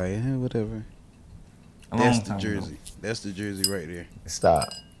just like, whatever. That's the jersey. That's the jersey right there. Stop.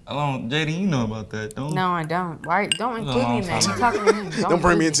 JD, you know about that, don't you? No, I don't. Why? Don't include me in that. You talking to him. Don't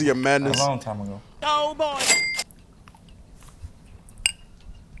bring me into your madness. A long time ago. Oh boy.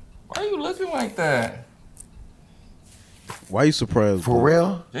 Why are you looking like that? Why you surprised? For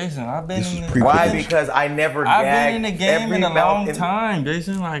real? Jason, I've been in pre- Why? Because I never I've gagged been in the game every in a long mouth time,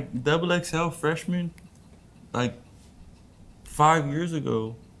 Jason. Like double XL freshman, like 5 years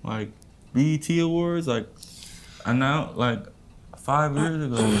ago, like BET Awards, like announced like 5 years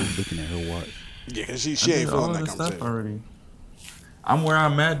ago. Looking at her watch. Yeah, cause she I ain't did all feeling that this stuff conversation. already. I'm where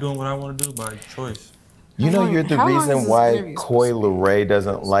I'm at doing what I want to do by choice. You know, you're the how long is reason this why interview Coy Leray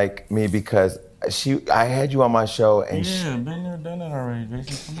doesn't like me because I had you on my show and Yeah, been there, done that already,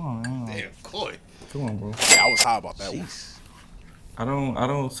 Jason. Come on, man. Damn, Coy. Come on, bro. Yeah, I was high about that one. I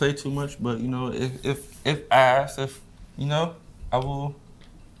don't say too much, but you know, if asked, if you know, I will.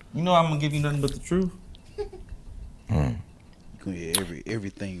 You know, I'm gonna give you nothing but the truth. You gonna hear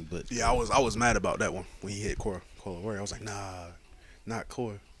everything, but Yeah, I was mad about that one when he hit Coy Leray. I was like, nah, not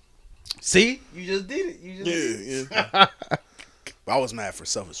Coy. See, you just did it. You just Yeah. But I was mad for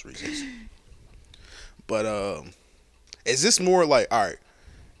selfish reasons. But is this more like, all right,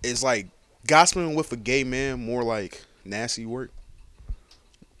 is like gospeling with a gay man more like nasty work?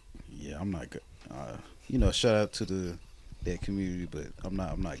 Yeah, I'm not good. You know, shout out to that community, but I'm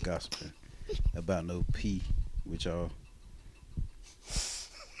not gossiping about no pee with y'all.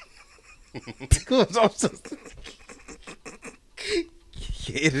 I'm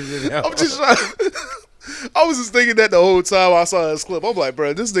just trying. I was just thinking that the whole time I saw this clip. I'm like,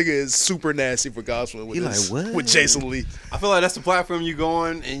 bro, this nigga is super nasty for gospeling with with Jason Lee. I feel like that's the platform you go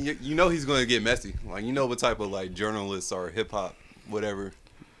on, and you know he's going to get messy. Like, you know what type of like journalists or hip hop, whatever.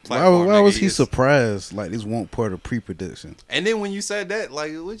 Why was he surprised? Like this won't part of pre-production. And then when you said that,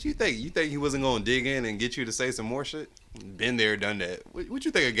 like, what you think? You think he wasn't going to dig in and get you to say some more shit? Been there, done that. What you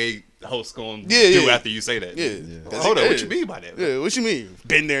think a gay host going to do after you say that? Yeah. Hold on, what you mean by that? Yeah, what you mean?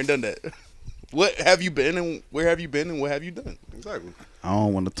 Been there and done that. What have you been and where have you been and what have you done? Exactly. I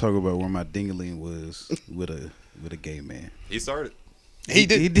don't want to talk about where my dingaling was with a gay man. He started. He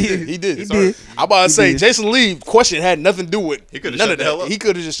did. He did. He did. He did. I'm about to say did. Jason Lee question had nothing to do with He could've none shut of the hell that. up. He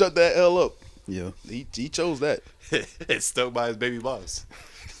could have just shut that hell up. Yeah. He chose that. It's stuck by his baby boss.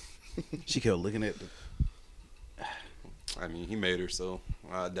 She kept looking at the. I mean, he made her, so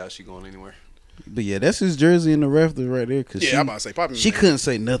I doubt she going anywhere. But yeah, that's his jersey in the rafters right there. Cause Yeah, I'm about to say, probably she man. couldn't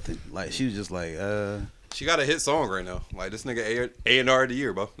say nothing. Like she was just like, She got a hit song right now. Like, this nigga A&R of the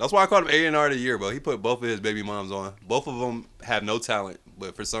year, bro. That's why I called him A&R of the year, bro. He put both of his baby moms on. Both of them have no talent,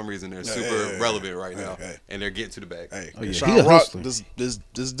 but for some reason they're super relevant right now, and they're getting to the bag. Hey, Oh, yeah, Sean he a Rock, hustler.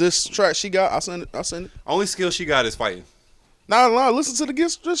 this track she got, I send it. Only skill she got is fighting. Nah, listen to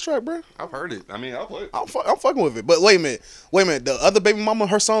this track, bro. I've heard it. I mean, I'll play it. I'm fucking with it. But wait a minute. The other baby mama,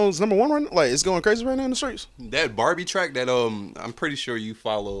 her song's number one right now. Like, it's going crazy right now in the streets. That Barbie track that I'm pretty sure you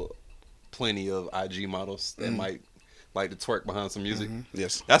follow plenty of IG models that might like to twerk behind some music.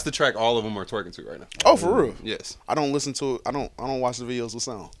 Yes. That's the track all of them are twerking to right now. Oh, for real? Yes. I don't listen to it. I don't watch the videos with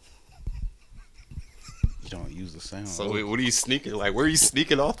sound. you don't use the sound. So what are you sneaking? Like, where are you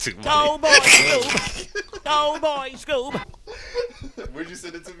sneaking off to? Go boy, Scoob. Go boy, Scoob. Where'd you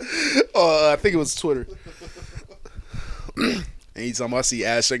send it to me? I think it was Twitter. Anytime I see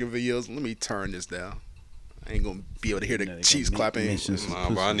ass shaking videos, let me turn this down. I ain't gonna be able to hear the cheeks clapping. Nah,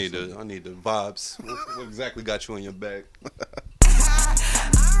 bro, I need the vibes. What exactly got you in your bag?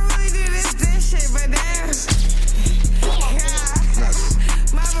 I really do this shit, but damn.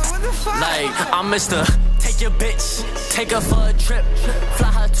 Mama, what the fuck? Like, I'm Mr. Take your bitch, take her for a trip. Fly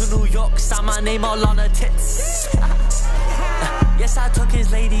her to New York, sign my name all on her tits. Yes, I took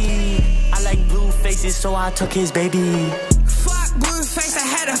his lady. I like blue faces, so I took his baby. Fuck blue face, I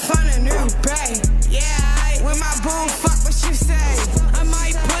had to find a new bae. Yeah, when my boo, fuck what you say. I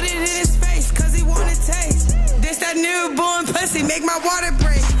might put it in his face, cause he wanna taste. This that newborn pussy, make my water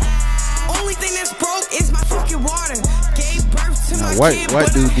break. Only thing that's broke is my fucking water. Gave birth to my white kid,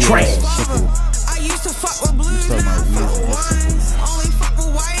 dude did bubble. I used to fuck with blues, now I fuck with ones. Only fuck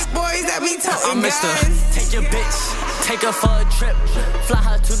with white boys that be talking I'm Mr. guns. Take your bitch, take her for a trip. Fly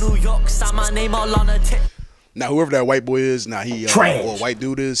her to New York, sign my name all on her tip. Now, whoever that white boy is, or white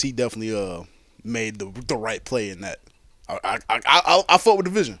dude is, he definitely made the right play in that. I fought with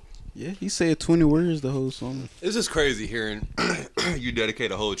the vision. Yeah, he said 20 words the whole song. It's just crazy hearing you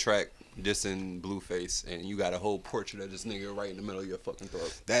dedicate a whole track just in Blueface, and you got a whole portrait of this nigga right in the middle of your fucking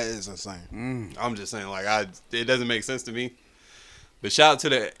throat. That is insane. I'm just saying, like, it doesn't make sense to me. But shout out to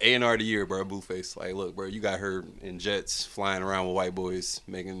the A&R of the year, bro, Blueface. Like, look, bro, you got her in jets flying around with white boys,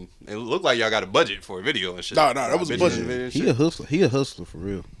 making it look like y'all got a budget for a video and shit. No, that was a budget. He a hustler. He a hustler for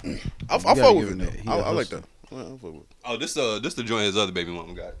real. I fuck with it. I like that. Oh, this the joint his other baby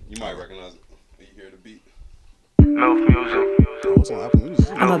mama got. You might recognize it. You hear the beat.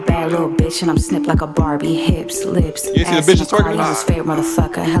 I'm a bad little bitch and I'm snipped like a Barbie. Hips, lips, You see the ass, bitches twerking? Cardi's favorite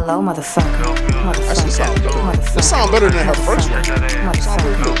motherfucker. Hello, motherfucker. This sound better than her first one.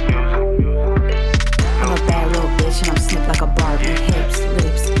 I'm a bad little bitch and I'm snipped like a Barbie. Hips,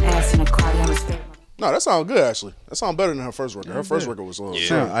 lips, ass, and a Cardi. I'm his favorite. No, that sounds good actually. That sounds better than her first record. Her first record was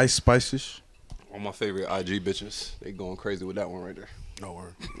Sound Ice Spice-ish. All my favorite IG bitches. They going crazy with that one right there. No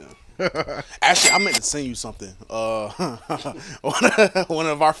word. Yeah. Actually, I meant to send you something. One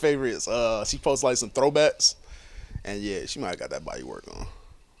of our favorites. She posted like some throwbacks, and yeah, she might have got that body work on.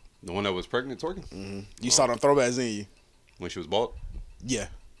 The one that was pregnant twerking? Mm-hmm. You saw them throwbacks, didn't you? When she was bald? Yeah.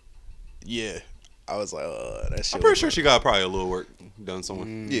 Yeah. I was like, that shit. I'm pretty sure she got probably a little work done somewhere.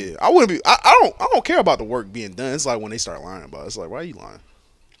 Yeah. I wouldn't be. I don't care about the work being done. It's like when they start lying about it. It's like, why are you lying?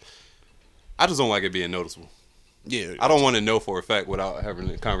 I just don't like it being noticeable. Yeah. I don't want to know for a fact without having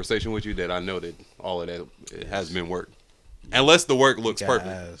a conversation with you that I know that all of that it has been work. Unless the work looks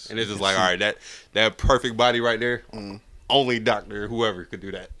perfect. And it's just like, all right, that perfect body right there, only Dr. whoever could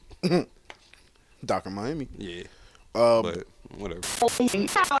do that. Dr. Miami. Yeah. But whatever.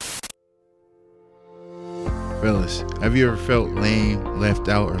 Fellas, have you ever felt lame, left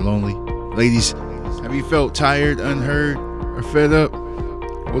out, or lonely? Ladies, have you felt tired, unheard, or fed up?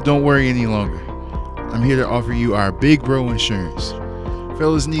 Well, don't worry any longer. I'm here to offer you our Big Bro Insurance.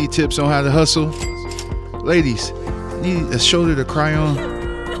 Fellas need tips on how to hustle. Ladies, need a shoulder to cry on?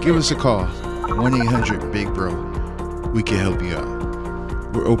 Give us a call. 1-800-BIG-BRO. We can help you out.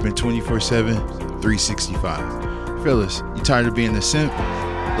 We're open 24/7, 365. Fellas, you tired of being a simp?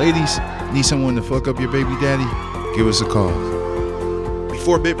 Ladies, need someone to fuck up your baby daddy? Give us a call.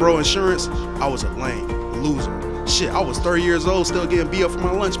 Before Big Bro Insurance, I was a lame loser. Shit, I was 30 years old, still getting beat up for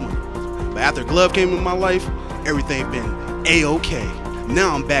my lunch money. But after Glove came in my life, everything been A-OK.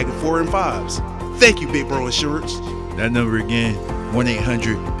 Now I'm bagging 4 and 5s. Thank you, Big Bro Insurance. That number again,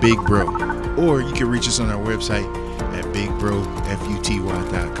 1-800-BIG-BRO. Or you can reach us on our website at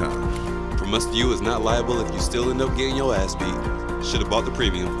bigbrofutY.com. From us to you is not liable if you still end up getting your ass beat. Should have bought the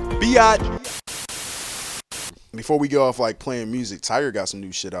premium. Biatch. Before we go off like playing music, Tiger got some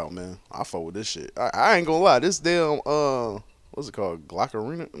new shit out, man. I fuck with this shit. I ain't gonna lie, this damn what's it called?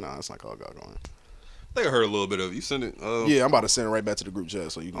 Glockarina? Nah, it's not called Glockarina. I think I heard a little bit of it. You send it. Yeah, I'm about to send it right back to the group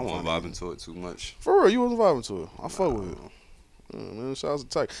chat so you can. I wasn't vibing to it too much. For real, you wasn't vibing to it. I fuck with it. Man, shout out to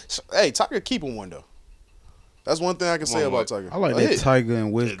Tiger. Hey, Tiger keeping one though. That's one thing I can say about Tiger. I like that Tiger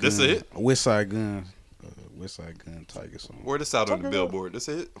and West This Gun. a hit? West Side Gun. West Side Gun Tiger song. Where this out on the Billboard? This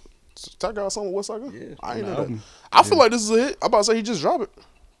a hit? Tiger got something with West Side Gun? Yeah. I ain't know that. I feel like this is a hit. I'm about to say he just dropped it.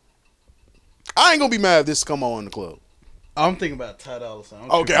 I ain't gonna be mad if this come on in the club. I'm thinking about Ty Dolla Sign.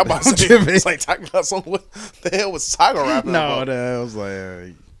 Okay, I'm about to say it's like Tiger got something. What the hell was Tiger rapping about? No, I was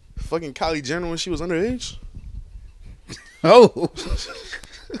like, fucking Kylie Jenner when she was underage. Oh,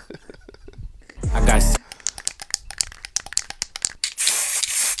 I got.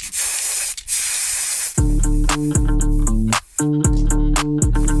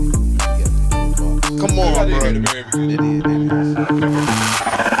 Come on, bro.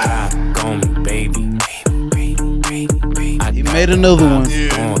 Baby. He made another one.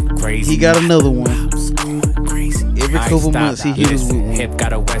 Crazy. He got another one. Every couple months he hit us with one. Hip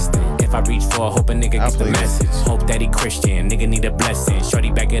got a western. If I reach for, hope a nigga gets the message. Hope that he Christian. Nigga need a blessing.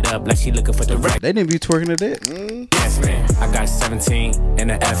 Shorty back it up like she looking for the rest. They didn't be twerking to that. Yes, man. I got 17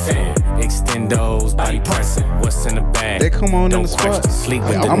 and an FN. Extendos, body pressing. What's in the bag? They come on in the spot. Sleep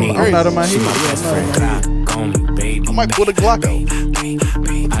with the I'm out of my head. I might pull the Glock out.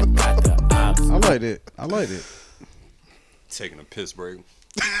 I like it. I like it. Taking a piss break.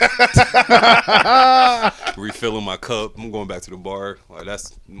 Refilling my cup. I'm going back to the bar. Like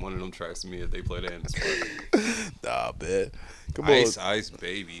that's one of them tracks to me if they play that in the spot. Nah, man. Come Ice, on. Ice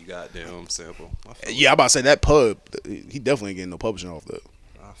Baby, goddamn sample. Yeah, I'm about to say that pub. He definitely ain't getting no publishing off that.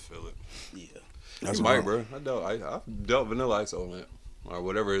 I feel it. Yeah, That's right, bro. I dealt Vanilla Ice on it, or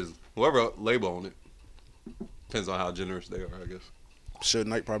whatever label on it. Depends on how generous they are, I guess. Should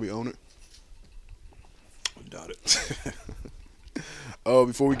Knight probably own it? I doubt it.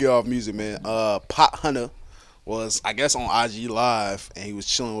 Before we get off music, man, Pot Hunter was, I guess, on IG Live, and he was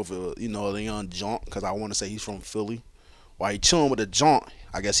chilling with a young jaunt, because I want to say he's from Philly. While he chilling with a jaunt,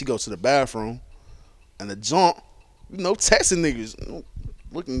 I guess he goes to the bathroom, and the jaunt, texting niggas,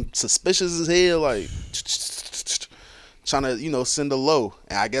 looking suspicious as hell, like trying to, send a low.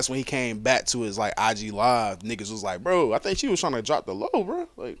 And I guess when he came back to his like IG Live, niggas was like, bro, I think she was trying to drop the low, bro.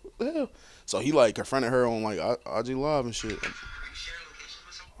 Like, what the hell? So he like confronted her on like IG Live and shit.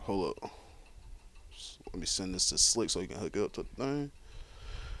 Hold up. Let me send this to Slick so he can hook up to the thing.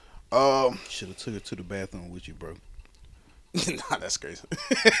 Should have took her to the bathroom with you, bro. Nah, that's crazy.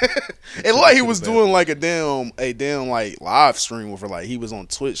 And like he was doing like a damn like live stream with her. Like he was on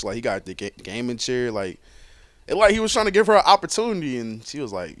Twitch. Like he got the gaming chair. Like it like he was trying to give her an opportunity, and she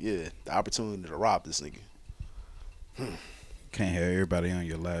was like, "Yeah, the opportunity to rob this nigga." Can't have everybody on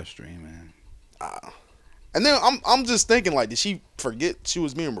your live stream, man. And then I'm just thinking, like, did she forget she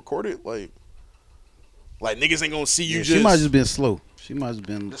was being recorded? Like, Like niggas ain't gonna see you. She might have just been slow. She might have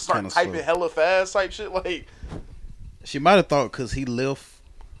been just start kind of typing slow. hella fast type shit. Like She might have thought because he left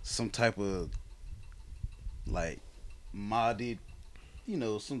some type of like modded,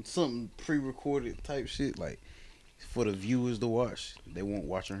 something pre-recorded type shit, like for the viewers to watch. They won't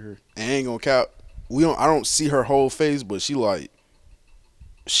watching her. I ain't gonna count. I don't see her whole face, but she like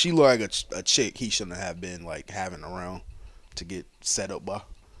a chick he shouldn't have been like having around to get set up by.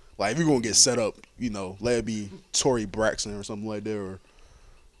 Like if you're gonna get set up, let it be Tory Braxton or something like that,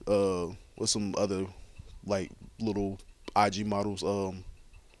 or with some other like little IG models,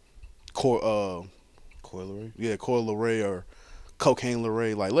 Coil Ray. Yeah, Coil Ray or Cocaine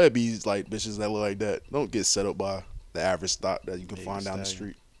Ray. Like let it be like bitches that look like that. Don't get set up by the average stock that you can find down the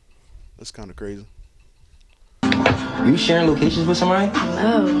street. That's kind of crazy. You sharing locations with somebody?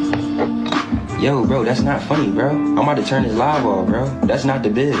 No. Yo, bro, that's not funny, bro. I'm about to turn this live off, bro. That's not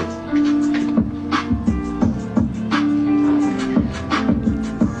the bid.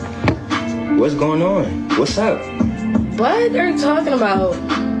 What's going on? What's up? What are you talking about?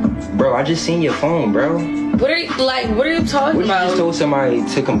 Bro, I just seen your phone, bro. What are you talking about? You just told somebody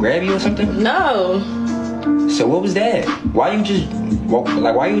to come grab you or something? No. So what was that? Why you just drop my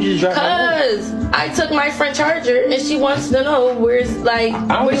phone? Cause I took my friend charger and she wants to know where she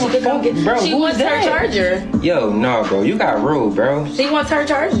could go get. Bro, she wants her charger. Yo, nah, bro, you got rolled, bro. She wants her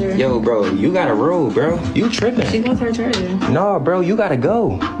charger. Yo, bro, you got to roll, bro. You tripping? She wants her charger. Nah, bro, you gotta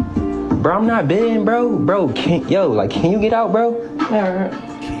go. Bro, I'm not bidding, bro. Bro, can you get out, bro?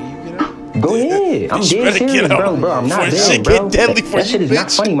 Go ahead. I'm dead serious, bro. Bro, I'm not bidding, bro. That shit is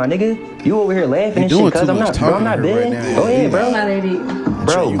not funny, my nigga. You over here laughing and shit, cause I'm not bidding. Go ahead, bro. I'm not that deep.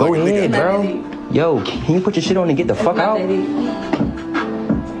 Bro, go ahead, bro. Yo, can you put your shit on and get the fuck out?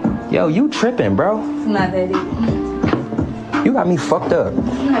 Yo, you tripping, bro. I'm not that deep. You got me fucked up.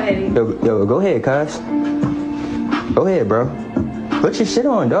 I'm not that deep. Yo, go ahead, cuz. Go ahead, bro. Put your shit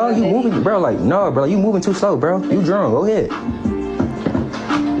on, dog. You moving, bro. Like, no, bro. You moving too slow, bro. You drunk. Go ahead.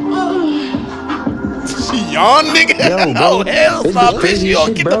 She yawn, nigga. Yo, bro. Oh hell, It's no, the bitch. craziest You don't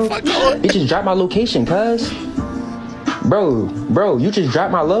shit, get bro. the fuck on. It just dropped my location, cuz. Bro, you just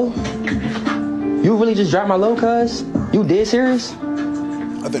dropped my low? You really just dropped my low, cuz? You dead serious? I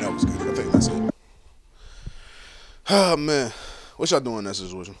think that was good. I think that's it. Oh man, what y'all doing in that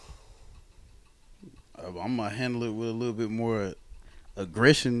situation? I'm gonna handle it with a little bit more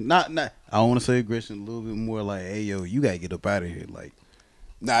aggression. Not. I don't want to say aggression. A little bit more like, hey, yo, you gotta get up out of here. Like,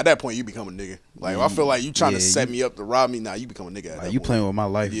 nah, at that point you become a nigga. Like I feel like you trying to set me up to rob me. Nah, you become a nigga. At that you point. playing with my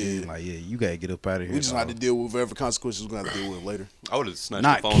life. Yeah. Like, yeah, you gotta get up out of here. We just have to deal with whatever consequences we're gonna have to deal with later. I would have snatched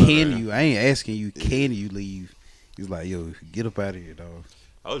Not the phone. can you? I ain't asking you. Can you leave? He's like, yo, get up out of here, dog.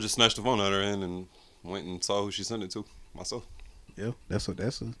 I would just snatched the phone out of her hand and went and saw who she sent it to myself. Yeah, that's a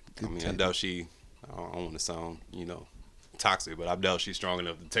good I mean, I doubt she. I don't want to sound, toxic, but I doubt she's strong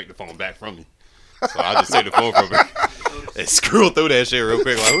enough to take the phone back from me. So I just take the phone from her and scroll through that shit real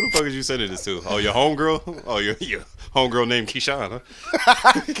quick. Like, who the fuck is you sending this to? Oh, your homegirl? Oh, your homegirl named Keyshawn, huh?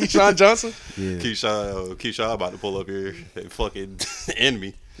 Keyshawn Johnson? Yeah. Keyshawn about to pull up here and fucking end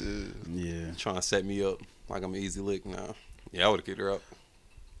me. Yeah. Trying to set me up like I'm an easy lick. Nah. Yeah, I would have kicked her out.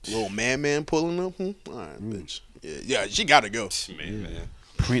 Little man pulling up. All right, bitch. Yeah, she gotta go. Man.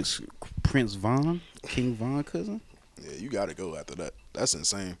 Prince Von, King Von cousin. Yeah, you gotta go after that. That's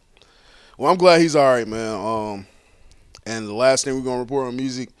insane. Well, I'm glad he's all right, man. And the last thing we're gonna report on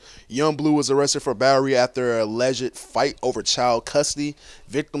music: Young Blue was arrested for battery after an alleged fight over child custody.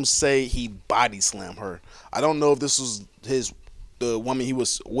 Victims say he body slammed her. I don't know if this was the woman he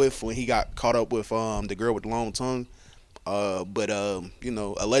was with when he got caught up with the girl with the long tongue. But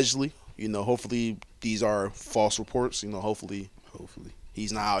allegedly, hopefully these are false reports. Hopefully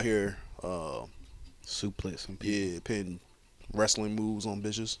he's not out here suplex some people. Yeah, putting wrestling moves on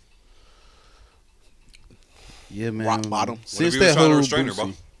bitches. Yeah, man. Rock bottom. Since that whole restrain her,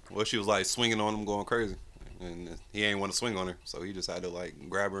 bro. Well, she was like swinging on him, going crazy, and he ain't want to swing on her, so he just had to like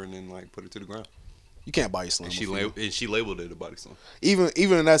grab her and then like put her to the ground. You can't body slam. And she labeled it a body slam.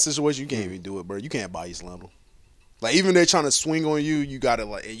 Even in that situation, you can't even do it, bro. You can't body slam them. Like even if they're trying to swing on you, you gotta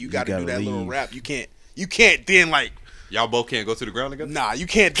do that leave. little rap. You can't then like. Y'all both can't go to the ground together? Nah, you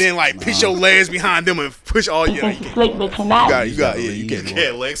can't then like push your legs behind them and push all your. You can't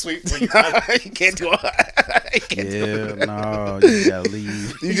leg sweep. You can't do it. Yeah, no, you gotta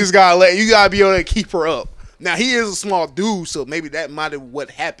leave. You just gotta be able to keep her up. Now he is a small dude, so maybe that might have what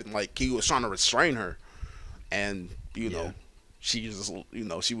happened. Like he was trying to restrain her, and she just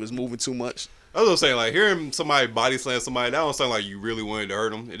she was moving too much. I was gonna say, like, hearing somebody body slam somebody, that don't sound like you really wanted to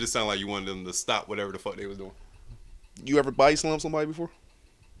hurt them. It just sounded like you wanted them to stop whatever the fuck they was doing. You ever body slam somebody before?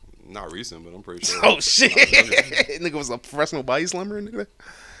 Not recent, but I'm pretty sure. Oh shit, nigga was a professional body slammer, nigga.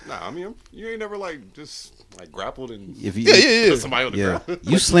 Nah, I mean, you ain't never like just like grappled and If you, put somebody on the ground.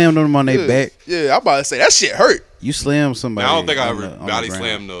 You slammed them on their back. Yeah, I'm about to say that shit hurt. You slammed somebody. Now, I don't think I on ever the body ground.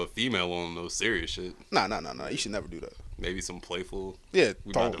 slammed a female on no serious shit. Nah. You should never do that. Maybe some playful. Yeah,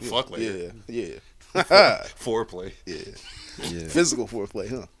 we about to fuck later. Yeah. Foreplay. Yeah. Physical foreplay,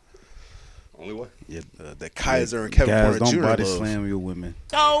 huh? Only way. Yeah, the Kaiser and Kevin Guys, Porter don't Jr. body love. slam your women.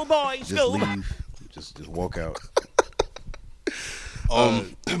 Oh boy, Just leave. Just walk out.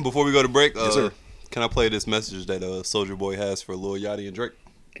 Before we go to break, Yes, sir. can I play this message that Soulja Boy has for Lil Yachty and Drake?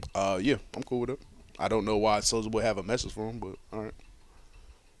 Yeah, I'm cool with it. I don't know why Soulja Boy have a message for him, but all right.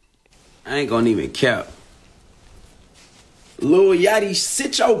 I ain't gonna even cap. Lil Yachty,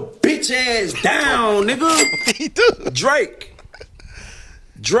 sit your bitch ass down, nigga. He do. Drake.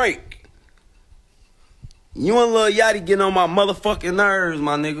 You and Lil Yachty getting on my motherfucking nerves,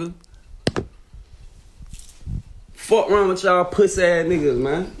 my nigga. Fuck wrong with y'all pussy ass niggas,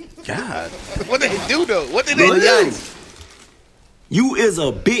 man. God. What did they do though? What did Lil they do? Yachty, you is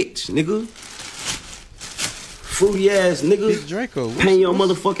a bitch, nigga. Fruity ass nigga. Big Draco. Paint your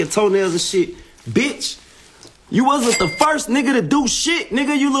motherfucking toenails and shit. Bitch, you wasn't the first nigga to do shit,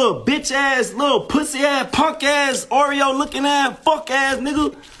 nigga. You little bitch ass, little pussy ass, punk ass, Oreo looking ass, fuck ass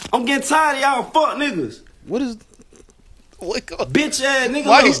nigga. I'm getting tired of y'all fuck niggas. What is... Bitch ass nigga,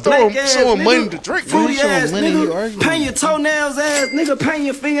 Why little he's black ass showing nigga, money to Drake? fruity Showing ass money, you nigga, arguing. paint your toenails ass nigga, paint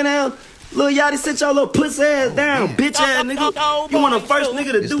your fingernails. Lil Yachty, sit your little pussy ass down, bitch ass nigga. You want the first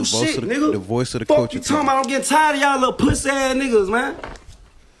nigga to do shit, nigga. The voice of the Fuck culture. you talking about? I'm getting tired of y'all little pussy ass niggas, man.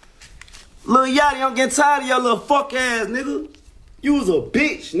 Lil Yachty, I'm getting tired of y'all little fuck ass nigga. You was a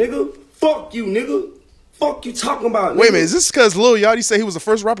bitch, nigga. Fuck you, nigga. Fuck you talking about, nigga. Wait a minute, is this because Lil Yachty said he was the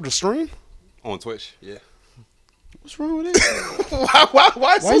first rapper to stream? On Twitch, yeah. What's wrong with it?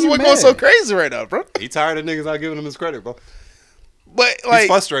 Why is Soulja Boy going so crazy right now, bro? He tired of niggas not giving him his credit, bro. But like, he's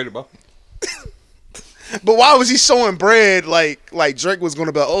frustrated, bro. But why was he showing bread like Drake was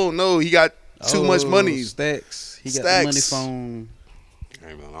gonna be like, oh no, he got too much money. Stacks. He got the money phone.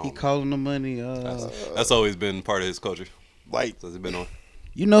 Hey, man, He calling the money. That's always been part of his culture. Like, since it's been on.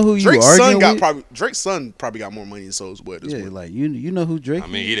 You know who you Drake's arguing son with? Drake's son probably got more money than Soulja Boy. Yeah, like you know who Drake. I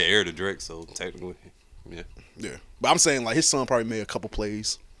mean, he the heir to Drake, so technically, yeah. Yeah, but I'm saying like his son probably made a couple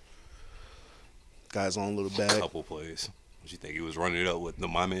plays. Got his own little bag. Couple plays. What you think he was running it up with the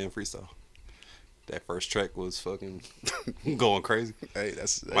My Man freestyle? That first track was fucking going crazy. Hey,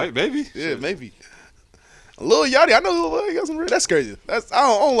 that's maybe. Yeah, maybe. Lil Yachty, I know Lil Yachty got some. That's crazy. I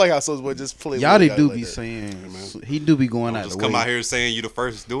don't like how Soulja Boy just play. Yachty Lil do like be that. saying he do be going out Just the come way. out here saying you the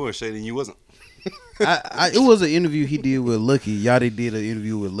first doing shit and you wasn't. It was an interview he did with Lucky. Yachty did an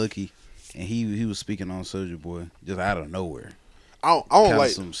interview with Lucky, and he was speaking on Soulja Boy just out of nowhere. I don't Kinda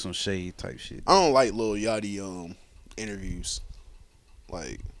like some shade type shit. I don't like Lil Yachty interviews.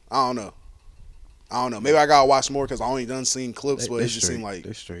 Like I don't know. Maybe I gotta watch more because I only done seen clips, but it just seemed like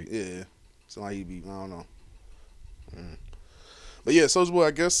they're straight. Yeah, seemed like he be. I don't know. But yeah, Soulja Boy,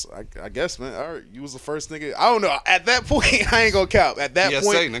 I guess, man. All right, you was the first nigga. I don't know. At that point, I ain't gonna count. At that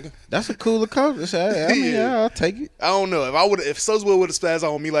point, nigga. That's a cool accomplishment. I mean, Yeah. I'll take it. I don't know if Soulja Boy would have spazzed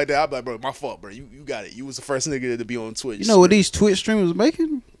on me like that. I'd be like, bro, my fault, bro. You got it. You was the first nigga to be on Twitch. You know what these Twitch streamers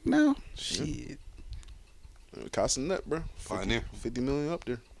making now? Shit, Costing that, bro. Pioneer. 50 million up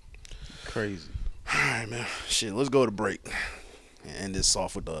there. Crazy. All right, man. Shit, let's go to break and end this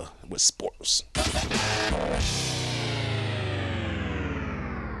off with sports.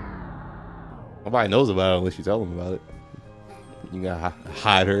 Nobody knows about it unless you tell them about it. You gotta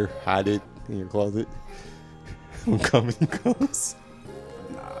hide it in your closet. When company comes.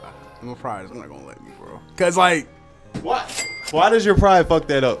 I'm probably not gonna let me, bro. Cause like, what? Why does your pride fuck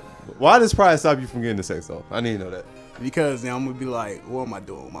that up? Why does pride stop you from getting the sex off? I need to know that. Because now I'm gonna be like, what am I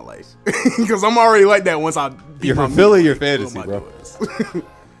doing with my life? Because I'm already like that once I beat You're my fulfilling meat. your What am fantasy, I bro. doing?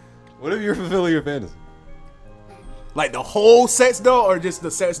 What if you're fulfilling your fantasy? Like the whole sex doll, or just the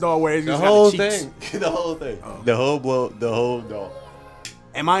sex doll where it's The just whole have the cheeks? thing. The whole thing. The whole blow. The whole doll.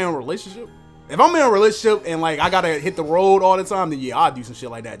 Am I in a relationship? If I'm in a relationship and like I gotta hit the road all the time, then yeah, I'll do some shit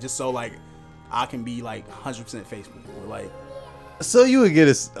like that just so like I can be like 100% faithful. Or like, So you would get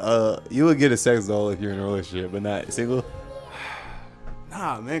a sex doll if you're in a relationship, but not single.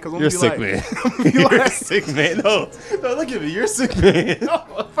 nah, man, because I'm You're a be sick like, man. I'm be You're a like- sick man. No, look at me. You're a sick man.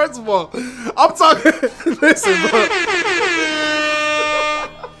 First of all, I'm talking. Listen, bro.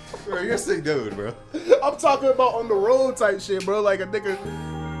 Bro, you're a sick dude, bro. I'm talking about on the road type shit, bro. Like a nigga.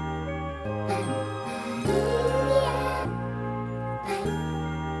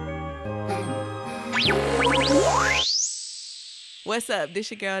 What's up? This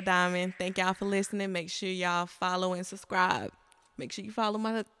your girl Diamond. Thank y'all for listening. Make sure y'all follow and subscribe. Make sure you follow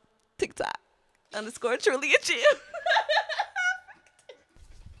my TikTok _Truly a Chill.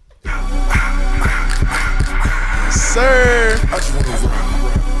 Sir.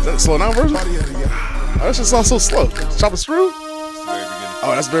 Is that a slow down version? Oh, that shit sounds so slow. Chop a screw?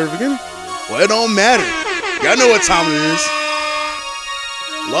 Oh, that's the very beginning? Well, it don't matter. Y'all know what time it is.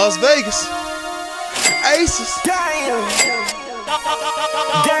 Las Vegas. Aces.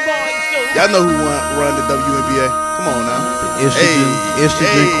 Y'all know who run the WNBA. Come on now.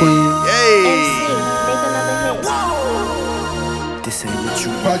 Estrogen queen. This ain't what you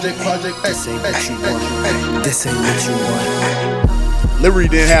want. This ain't what you want. This ain't what you want. Liberty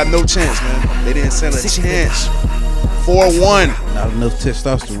didn't have no chance, man. They didn't stand a chance. 4-1. Not enough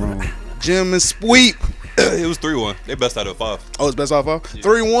testosterone. Jim and sweep. It was 3-1. They best out of 5. Oh, it's best out of 5?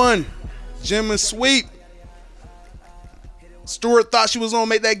 3-1. Jim and sweep. Stewart thought she was gonna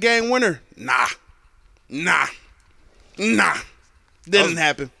make that game winner. Nah. Didn't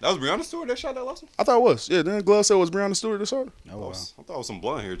happen. That was Breonna Stewart that shot that last one? I thought it was. Yeah, then Glove said it was Breonna Stewart that shot it. Oh, wow. I thought it was some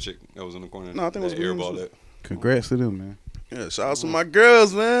blonde hair chick that was in the corner. No, I think it was Breonna airball Stewart. that. Congrats to them, man. Yeah, shout out to my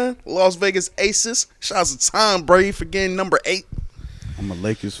girls, man. Las Vegas Aces. Shout out to Tom Brady for getting number 8. I'm a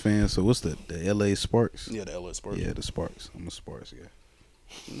Lakers fan, so what's the LA Sparks? Yeah, the LA Sparks. Yeah, the Sparks. I'm a Sparks guy.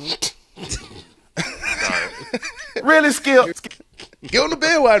 Really, Skip? Get on the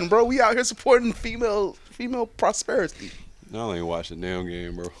bandwagon, bro. We out here supporting female prosperity. I don't even watch the damn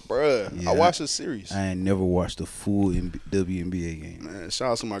game, bro. Bruh, I watched the series. I ain't never watched a full WNBA game. Man,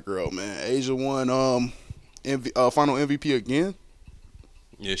 shout out to my girl, man. Asia won final MVP again.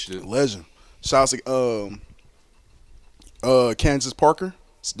 Yeah, she did. Legend. Shout out to Kansas Parker.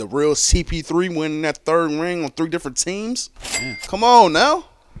 It's the real CP3 winning that 3rd ring on 3 different teams. Man. Come on now.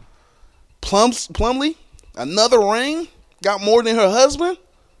 Plumlee, another ring. Got more than her husband.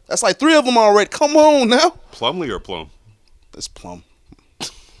 That's like 3 of them already. Come on now. Plumlee or Plum? It's Plum.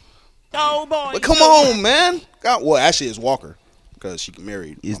 Oh boy. But come on, man. Actually, it's Walker because she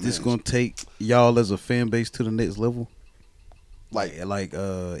married. Is this gonna take y'all as a fan base to the next level? Like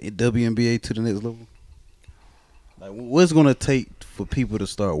WNBA to the next level? Like, what's gonna take for people to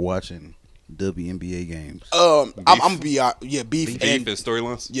start watching WNBA games? I'm gonna be beef and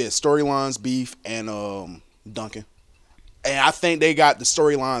storylines. Yeah, storylines, beef, and Duncan. And I think they got the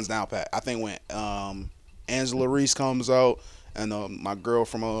storylines down pat. I think when Angela Reese comes out and my girl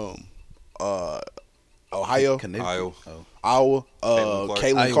from Ohio, Iowa,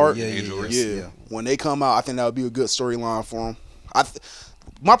 Caitlin Clark, yeah. When they come out, I think that would be a good storyline for them.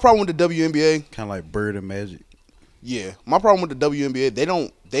 My problem with the WNBA, kind of like Bird and Magic. Yeah, my problem with the WNBA,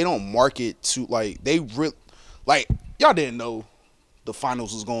 they don't market to y'all didn't know the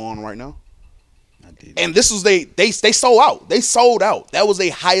finals was going on right now. I did. And this was they sold out. They sold out. That was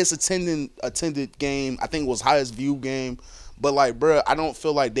their highest attended game. I think it was highest view game. But bruh, I don't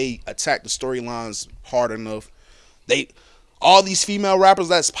feel like they attacked the storylines hard enough. All these female rappers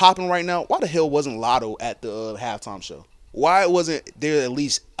that's popping right now. Why the hell wasn't Lotto at the halftime show? Why wasn't there at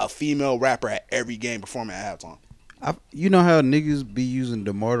least a female rapper at every game performing at halftime? You know how niggas be using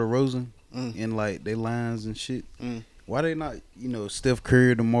DeMar DeRozan in their lines and shit? Why they not, Steph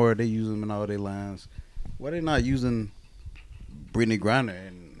Curry, DeMar, they use them in all their lines. Why they not using Brittany Griner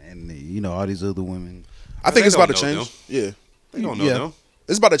and all these other women? I think it's about to change. Yeah. They don't know them.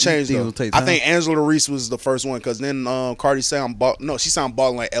 It's about to change though. I think Angela Reese was the first one because then Cardi sound she sound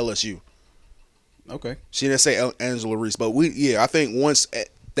balling like LSU. Okay. She didn't say Angela Reese, but I think once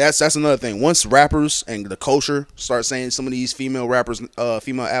that's another thing. Once rappers and the culture start saying some of these female rappers,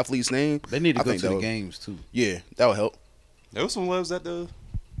 female athletes' names, they need to go to the games too. Yeah, that would help. There was some loves at the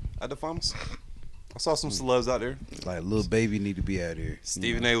finals. I saw some celebs out there. Like Lil Baby need to be out there.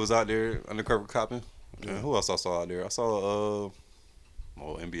 Stephen A was out there undercover copping. Yeah. Who else I saw out there? I saw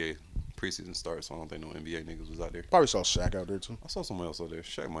NBA preseason starts, so I don't think no NBA niggas was out there. Probably saw Shaq out there too. I saw someone else out there.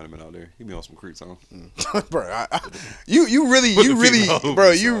 Shaq might have been out there. He be on some creeps on. Bro, you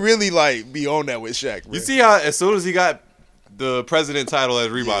really like be on that with Shaq, bro. You see how as soon as he got the president title as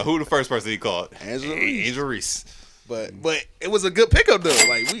Reebok, who the first person he called? Angel Reese. But it was a good pickup though.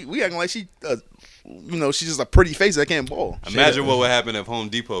 Like we acting like she she's just a pretty face that can't ball. Imagine what would happen if Home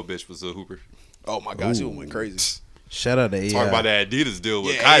Depot bitch was a hooper. Oh my gosh, she went crazy. Shout out to AI. Talk about that Adidas deal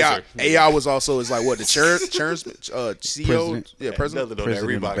with Kaiser. Kaiser. AI was also what the Churns CEO, president of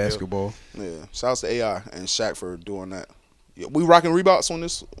basketball. Yeah, shout out to AI and Shaq for doing that. Yeah, we rocking Reeboks on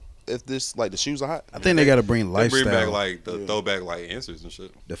this. If this the shoes are hot, I think they got to bring lifestyle. Bring back the throwback answers and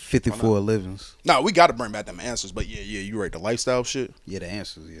shit. The 5411s. No, we got to bring back them answers. But yeah, you right. The lifestyle shit. Yeah, the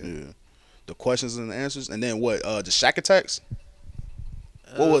answers. Yeah. The questions and the answers, and then what? The Shaq attacks.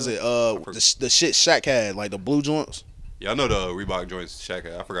 What was it? The shit Shaq had, like the blue joints. Yeah, I know the Reebok joints Shaq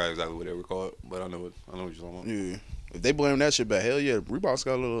had. I forgot exactly what they were called, but I know what you're talking about. Yeah. If they blame that shit back, hell yeah, Reebok's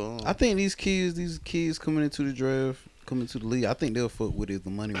got a little. I think these kids coming into the draft, coming to the league, I think they'll fuck with it, the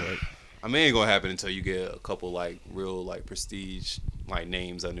money right. I mean, it ain't gonna happen until you get a couple like real like prestige like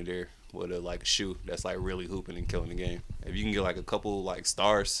names under there with a shoe that's like really hooping and killing the game. If you can get like a couple like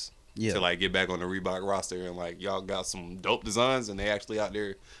stars to like get back on the Reebok roster and like y'all got some dope designs and they actually out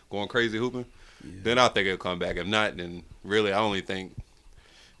there going crazy hooping, then I think it'll come back. If not, then really I only think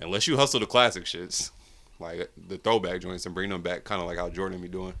unless you hustle the classic shits like the throwback joints and bring them back, kind of like how Jordan be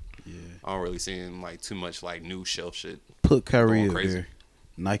doing. Yeah, I don't really seeing like too much like new shelf shit. Put Kyrie up there.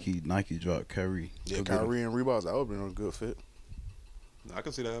 Nike dropped Kyrie. Yeah, Kyrie and Reeboks, that would be a good fit. I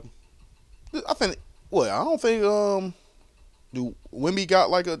can see that happen. I think. Well, I don't think. Do Wemby got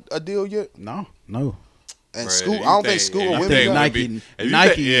like a deal yet? No. And Scoot, I don't think Scoot or Wemby got Nike.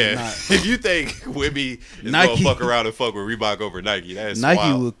 If you think Wemby is gonna fuck around and fuck with Reebok over Nike, that's Nike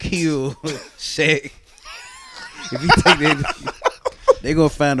wild. will kill Shaq. If you take that, they gonna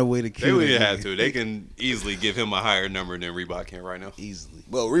find a way to kill. They wouldn't have to. They can easily give him a higher number than Reebok can right now. Easily.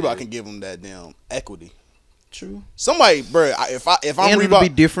 Well, Reebok can give him that damn equity. True. Somebody, bro. If I'm and Reebok, it'll be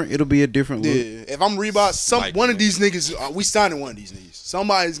different. It'll be a different look. Yeah. If I'm Reebok, one of these niggas, we signing one of these niggas.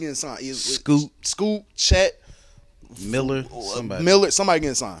 Somebody's getting signed. Scoot, Chet, Miller, somebody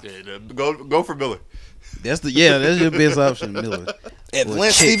getting signed. Yeah, go for Miller. That's your best option, Miller. If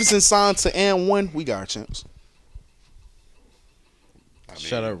Lance Stevenson signed to N1, we got a chance.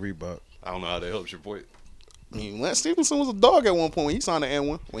 Shout out Reebok. I don't know how that helps your point. I mean, Lance Stevenson was a dog at one point when he signed to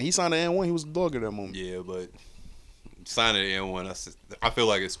N1. When he signed to N1, he was a dog at that moment. Yeah, but signing to N1, I feel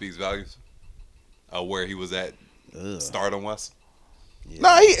like it speaks volumes of where he was at stardom wise.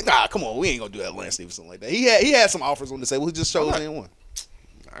 Yeah. Nah, come on, we ain't gonna do that Lance Stevenson like that. He had some offers on the table. He just chose N1. All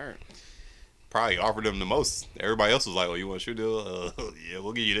right. Probably offered him the most. Everybody else was like, "Oh, you want your deal? Yeah,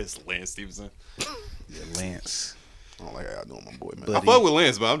 we'll give you this, Lance Stevenson." Yeah, Lance. I don't like how y'all doing, my boy, man. I fuck with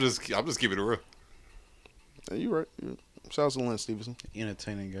Lance, but I'm just keeping it real. Yeah, you right. Yeah. Shout out to Lance Stevenson.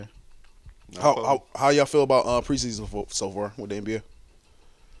 Entertaining guy. How y'all feel about preseason so far with the NBA?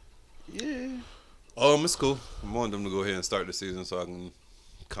 Yeah. It's cool. I want them to go ahead and start the season so I can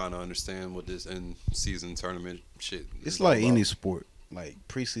kind of understand what this end season tournament shit. It's like any sport. Like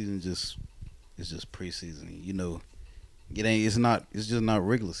preseason it's just preseason. You know, it's just not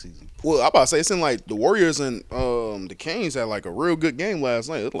regular season. Well, I'm about to say, it seemed like the Warriors and the Kings had like a real good game last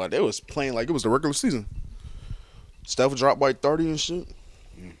night. It looked like they was playing like it was the regular season. Steph dropped by 30 and shit.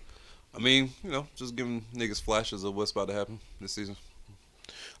 I mean, just giving niggas flashes of what's about to happen this season.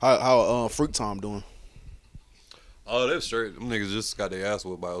 How Freak Time doing? Oh, they're straight. Them niggas just got their ass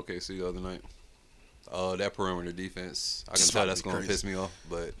whooped by OKC the other night. That perimeter defense, I can tell that's gonna piss me off.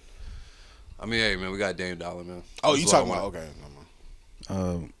 But I mean, hey man, we got Dame Dollar, man. Oh, you talking about? Okay.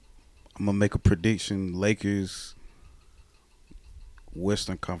 I'm gonna make a prediction. Lakers,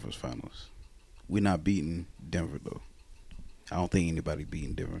 Western Conference Finals. We're not beating Denver though. I don't think anybody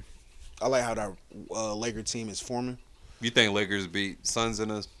beating Denver. I like how that Laker team is forming. You think Lakers beat Suns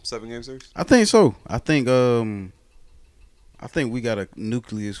in a 7-game series? I think so. I think we got a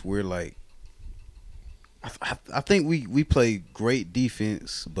nucleus where like I think we play great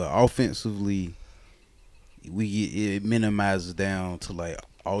defense, but offensively it minimizes down to like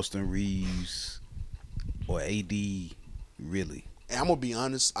Austin Reeves or AD really. And I'm gonna be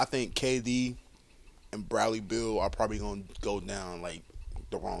honest, I think KD and Bradley Beal are probably gonna go down like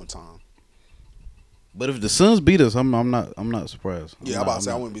the wrong time. But if the Suns beat us, I'm not surprised. I'm about to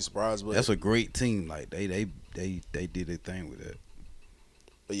say I wouldn't be surprised. But that's a great team. Like they did their thing with that.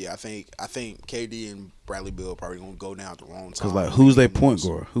 But yeah, I think KD and Bradley Beal are probably gonna go down at the wrong time. Cause like who's their point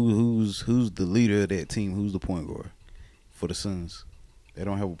guard? Who's the leader of that team? Who's the point guard for the Suns? They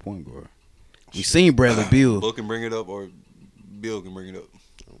don't have a point guard. We seen Bradley Beal. Beal can bring it up, or Beal can bring it up.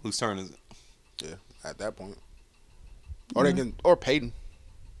 Whose turn is it? Yeah, at that point, or they can, or Payton.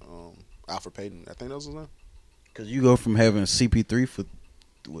 Alfred Payton, I think that was his name. Because you go from having CP3 for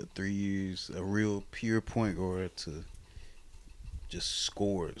 3 years, a real pure point guard, to just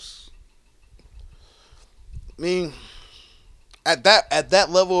scores. I mean, at that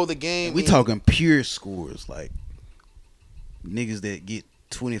level of the game, we talking pure scores, like niggas that get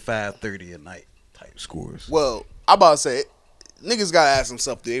 25, 30 a night type scores. Well, I'm about to say, niggas gotta ask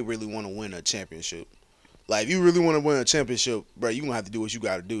themselves, do they really want to win a championship? Like, if you really want to win a championship, bro, you gonna have to do what you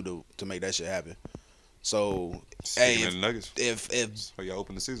gotta do to make that shit happen. So, hey, if y'all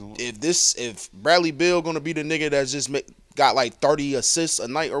open the season, if Bradley Beal gonna be the nigga that's just got like 30 assists a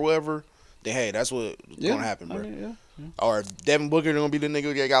night or whatever, then hey, that's what gonna happen, bro. Or if Devin Booker gonna be the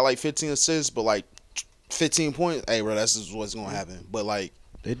nigga that got like 15 assists, but like 15 points. Hey, bro, that's just what's gonna happen. But like,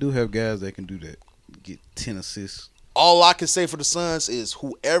 they do have guys that can do that. Get 10 assists. all I can say for the Suns is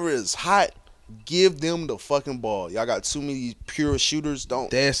whoever is hot, give them the fucking ball. Y'all got too many pure shooters.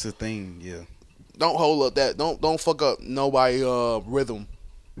 That's the thing. Yeah. Don't hold up that. Don't fuck up nobody rhythm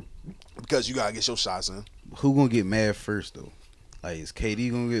because you gotta get your shots in. Who gonna get mad first though? Like, is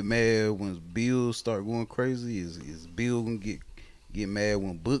KD gonna get mad when Bill start going crazy? Is Bill gonna get mad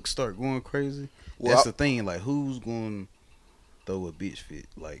when Book start going crazy? Well, That's the thing. Like, who's gonna throw a bitch fit?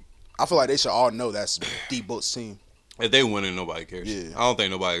 Like, I feel like they should all know that's D Book's team. If they winning, nobody cares. Yeah. I don't think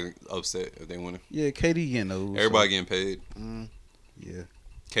nobody upset if they winning. yeah, KD getting those. Everybody getting paid. Yeah.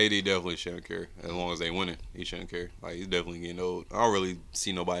 KD definitely shouldn't care. As long as they winning, he shouldn't care. Like, he's definitely getting old. I don't really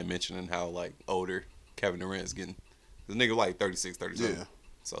see nobody mentioning how, like, older Kevin Durant's getting. This nigga like 36, 37. Yeah.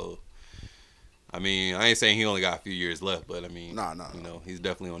 So, I mean, I ain't saying he only got a few years left, but I mean, Nah. you know, he's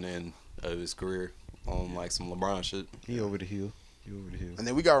definitely on the end of his career on like some LeBron shit. He over the hill. And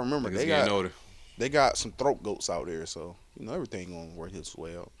then we gotta remember Niggas getting older. they got some throat goats out there, so you know everything gonna work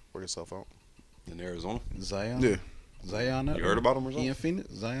itself out. In Arizona, Zion. Yeah. Zion. You heard about him or He something? in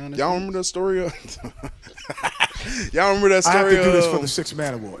Phoenix. Zion. Y'all remember that story? Y'all remember that story? I have to do this for the 6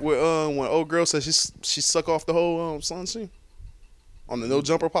 Man Award. When old girl said she suck off the whole Sun scene on the No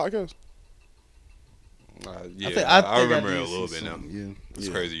Jumper podcast. Yeah, I remember it a little bit now. Yeah. It's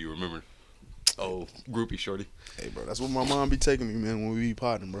crazy you remember. Oh, groupie shorty. Hey, bro, that's what my mom be taking me, man, when we be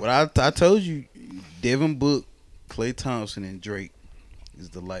potting, bro. But I told you, Devin Book, Klay Thompson, and Drake is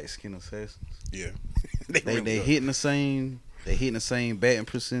the light skin assassins. Yeah. they hitting the same. They hitting the same batting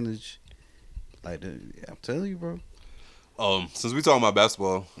percentage. Like, I'm telling you, bro. Since we talking about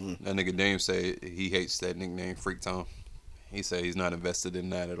basketball, that nigga Dame said he hates that nickname Freak Tom. He said he's not invested in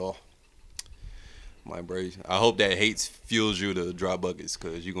that at all. My bro, I hope that hate fuels you to drop buckets,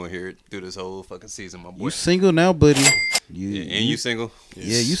 because you're going to hear it through this whole fucking season, my boy. You single now, buddy. You single?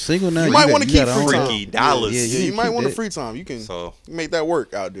 Yeah, you single now. You might want to keep free free time. Freaky dollars. Yeah, you might want the the free time. You can make that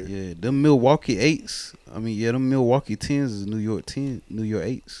work out there. Yeah, them Milwaukee 8s. I mean, yeah, them Milwaukee 10s is New York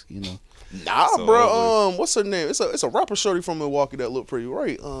 8s, you know. Nah, So, bro. What's her name? It's a rapper shorty from Milwaukee that look pretty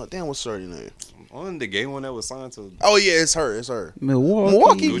right. Damn, what's her name? On the gay one that was signed to. Oh yeah, it's her.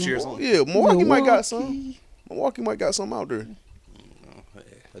 Milwaukee. Gucci or something? Yeah, Milwaukee might got some. Milwaukee might got some out there.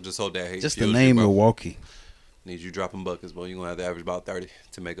 I just hope that hate Just the fuels name you, bro. Milwaukee. Need you dropping buckets, bro. You're going to have to average about 30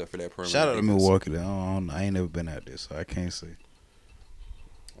 to make up for that perimeter. Shout out to defense. Milwaukee. I ain't never been out there, so I can't say.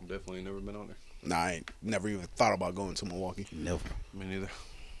 I've definitely never been on there. Nah, I ain't never even thought about going to Milwaukee. Never. Me neither.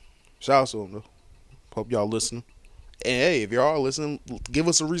 Shout out to them though. Hope y'all listening. And hey, if y'all are listening, give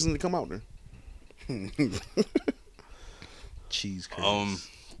us a reason to come out there. Cheese curds.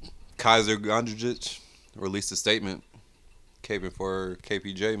 Kaiser Gondrzic released a statement caping for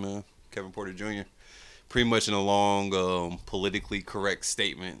KPJ, man, Kevin Porter Jr. Pretty much in a long, politically correct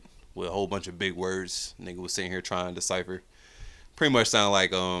statement with a whole bunch of big words. Nigga was sitting here trying to decipher. Pretty much sounded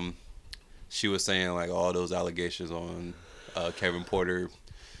like she was saying like all those allegations on Kevin Porter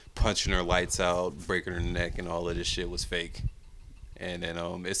punching her lights out, breaking her neck, and all of this shit was fake. And then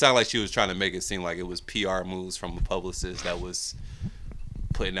it sounded like she was trying to make it seem like it was PR moves from a publicist that was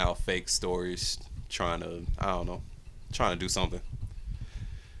putting out fake stories, trying to do something.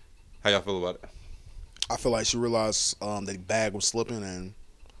 How y'all feel about it? I feel like she realized the bag was slipping and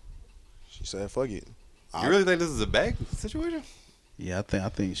she said, "Fuck it." You really think this is a bag situation? Yeah, I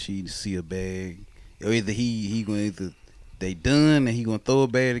think she see a bag. Or either he gonna they done and he gonna throw a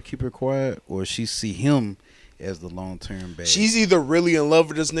bag to keep her quiet, or she see him as the long-term bag. She's either really in love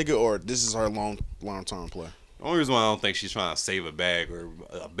with this nigga or this is her long-term play. The only reason why I don't think she's trying to save a bag or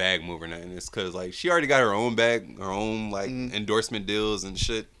a bag move or nothing is because like she already got her own bag, her own like endorsement deals and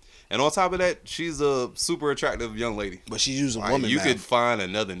shit. And on top of that, she's a super attractive young lady. But she's using like, woman you math. could find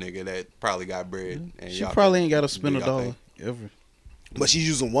another nigga that probably got bread. And She probably ain't got to spend a dollar ever. But she's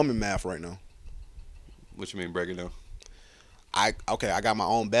using woman math right now. What you mean break it down? I got my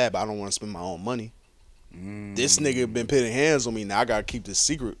own bag, but I don't want to spend my own money. This nigga been putting hands on me. Now I gotta keep this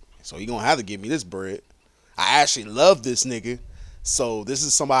secret. So he gonna have to give me this bread. I actually love this nigga. So this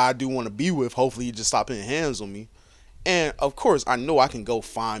is somebody I do want to be with. Hopefully he just stop putting hands on me. And of course I know I can go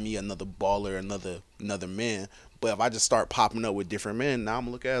find me another baller, another man. But if I just start popping up with different men, now I'm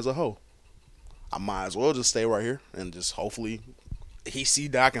gonna look at it as a hoe. I might as well just stay right here and just hopefully he see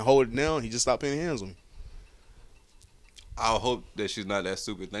that I can hold it down. He just stop putting hands on me. I hope that she's not that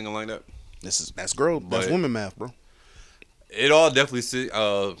stupid thinking like that. That's women math, bro. It all definitely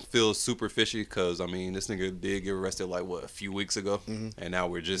feels super fishy because, I mean, this nigga did get arrested like, what, a few weeks ago? And now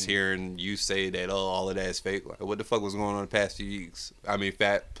we're just hearing you say that, oh, all of that is fake. Like, what the fuck was going on the past few weeks? I mean,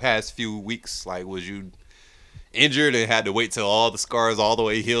 past few weeks, like, was you injured and had to wait till all the scars all the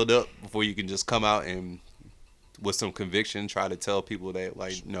way healed up before you can just come out and, with some conviction, try to tell people that,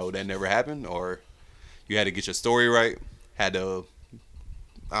 like, no, that never happened? Or you had to get your story right, had to,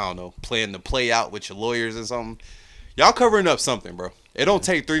 I don't know, plan the play out with your lawyers or something? Y'all covering up something, bro. It don't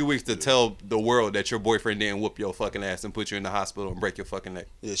take 3 weeks to tell the world that your boyfriend didn't whoop your fucking ass and put you in the hospital and break your fucking neck.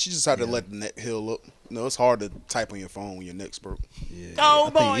 Yeah, she just had to let the neck heal up. You know, it's hard to type on your phone when your neck's broke. Yeah, Oh, I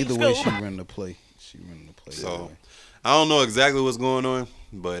boy, think either way, school. she running the play. She running the play. So, I don't know exactly what's going on,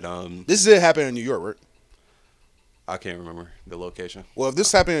 but This did happen in New York, right? I can't remember the location. Well, if this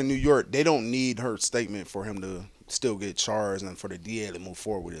happened in New York, they don't need her statement for him to still get charged and for the DA to move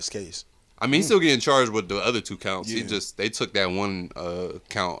forward with his case. I mean, he's still getting charged with the other 2 counts. Yeah. They took that one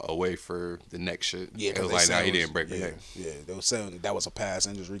count away for the neck shit. Yeah, it was like, nah, he didn't break the neck. Yeah, they were saying that was a past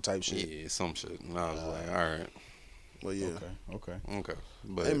injury type shit. Yeah, some shit. And I was like, all right. Well, yeah. Okay.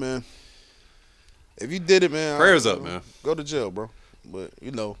 But hey, man, if you did it, man, prayers up, man. Go to jail, bro. But you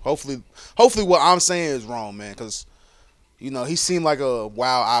know, hopefully, what I'm saying is wrong, man, because you know he seemed like a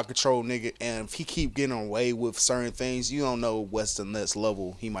wild, out of control nigga, and if he keep getting away with certain things, you don't know what's the next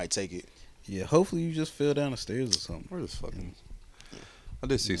level he might take it. Yeah, hopefully you just fell down the stairs or something. Where this fucking? I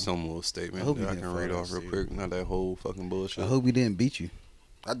did see some little statement I hope that he I didn't can fall read off real downstairs. quick. Not that whole fucking bullshit. I hope he didn't beat you.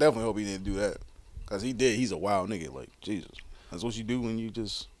 I definitely hope he didn't do that, because he did. He's a wild nigga. Like, Jesus, that's what you do when you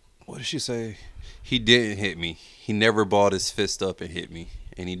just. What did she say? He didn't hit me. He never balled his fist up and hit me,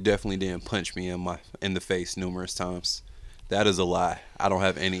 and he definitely didn't punch me in the face numerous times. That is a lie. I don't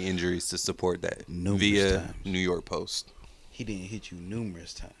have any injuries to support that. Via times. New York Post. He didn't hit you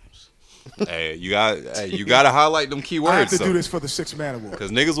numerous times. Hey, you got to highlight them key words. I have to do this for the 6-man award. Because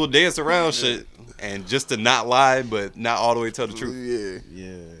niggas will dance around shit, and just to not lie, but not all the way tell the truth.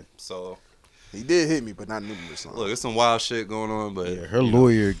 Yeah. So he did hit me, but not numerous times. Look, there's some wild shit going on, but Her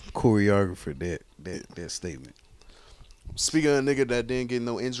lawyer choreographed that statement. Speaking of a nigga that didn't get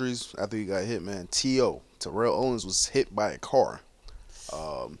no injuries after he got hit, man, T.O. Terrell Owens was hit by a car.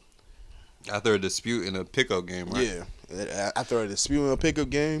 After a dispute in a pickup game, right? Yeah. After a dispute in a pickup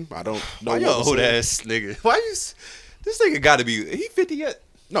game, I don't know. Why your old ass nigga? Why you? This nigga got to be. He 50 yet?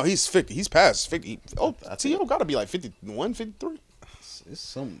 No, he's 50. He's past 50. T.O. got to be like 51, 53. It's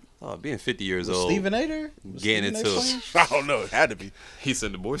some. Oh, being 50 years Was old. Stephen A there? Was Getting Stephen A into. playing? I don't know. It had to be. He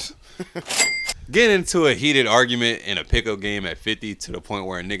sent the boys. Getting into a heated argument in a pickup game at 50 to the point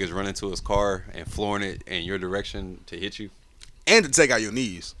where a nigga's running to his car and flooring it in your direction to hit you. And to take out your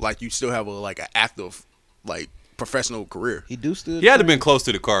knees. Like, you still have an active, professional career. He do still. He had to been close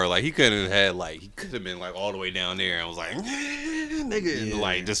to the car. Like, he couldn't have had, he could have been, all the way down there and was like,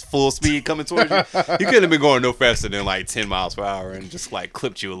 nigga, and just full speed coming towards you. He couldn't have been going no faster than, 10 miles per hour and just,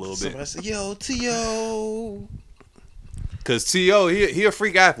 clipped you a little bit. Somebody said, yo, T.O. Because T.O., he a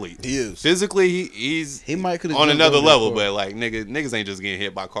freak athlete. He is. Physically, he might could on another level, but niggas ain't just getting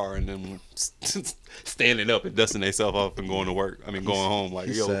hit by a car and then standing up and dusting themselves off and going to work. I mean, going home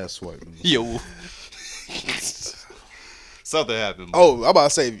He's sad swiping. yo. Something happened. Oh, I'm about to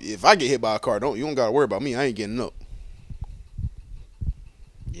say, if I get hit by a car, you don't got to worry about me. I ain't getting up.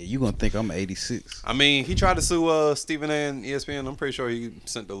 Yeah, you gonna think I'm 86. I mean, he tried to sue Stephen A. and ESPN. I'm pretty sure he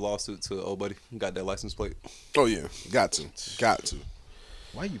sent the lawsuit to old buddy. Got that license plate. Oh, yeah. Got to.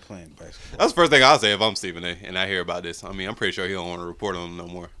 Why you playing basketball? That's the first thing I'll say if I'm Stephen A. and I hear about this. I mean, I'm pretty sure he don't want to report on him no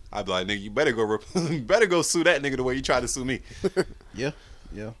more. I'd be like, nigga, you better go sue that nigga the way you tried to sue me. Yeah.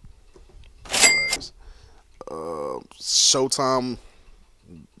 Showtime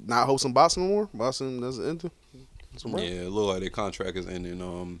not hosting boxing no more? Boxing doesn't enter? Yeah, it look like their contract is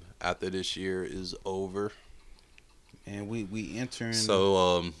ending after this year is over. And we entering.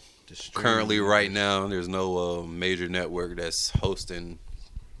 So currently right now there's no major network that's hosting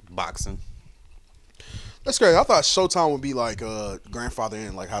boxing. That's great. I thought Showtime would be like grandfather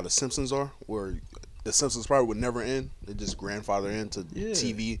in, like how the Simpsons are, where the Simpsons probably would never end. They just grandfather into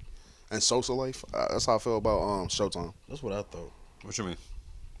TV and social life. That's how I feel about Showtime. That's what I thought. What you mean?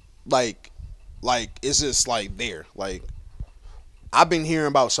 Like it's just there. Like, I've been hearing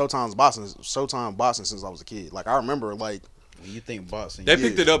about Showtime boxing since I was a kid. Like, I remember when you think boxing, they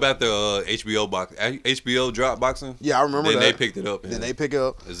picked it up after HBO dropped boxing. Yeah, I remember then that. They picked it up. Then they pick it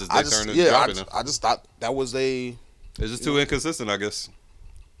up. It's just their turn to drop it. I just thought that was It's just too inconsistent, I guess.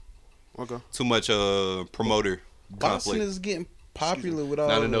 Okay. Too much promoter boxing conflict. is getting popular without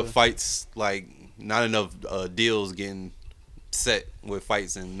not enough fights, not enough deals getting set with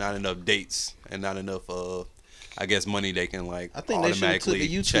fights, and not enough dates, and not enough I guess money they can like I think they should've took automatically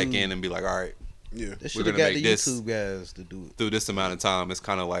the YouTube- check in and be like, all right, They we're should gonna have got make the this YouTube guys to do it. through this amount of time. It's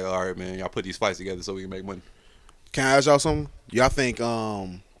kind of like, all right, man, y'all put these fights together so we can make money. Can I ask y'all something? Y'all think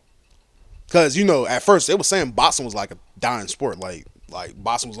because you know at first it was saying boxing was like a dying sport, like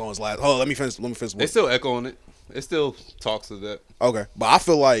boxing was on its last. Oh, let me finish. They still echoing it. It still talks of that. Okay, but I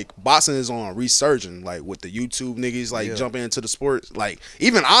feel like boxing is on resurging, like with the YouTube niggas like Yeah. jumping into the sport. Like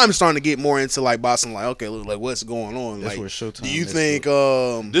even I'm starting to get more into like boxing. Like okay, look, like what's going on? That's like, where Showtime do you messed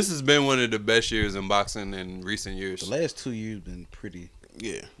think? This has been one of the best years in boxing in recent years. The last 2 years been pretty.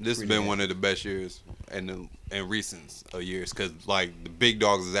 Yeah, This has been one of the best years in recent years because like the big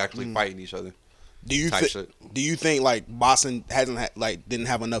dogs is actually fighting each other. Do you type think? shit. Do you think like boxing hasn't didn't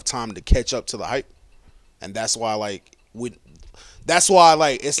have enough time to catch up to the hype, and that's why that's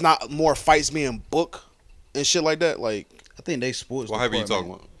why it's not more fights being booked and shit like that. Like I think they sports. Well, however you talking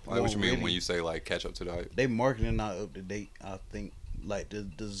department about, like what you mean already- when you say like catch up to the hype? They marketing not up to date. I think like the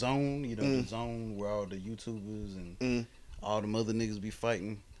zone, you know, the zone where all the YouTubers and all them other niggas be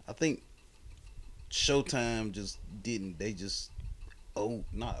fighting. I think Showtime just didn't. They just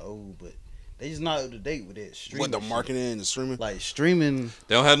not old, but they just not up to date with that streaming. with the shit. marketing and the streaming, like streaming.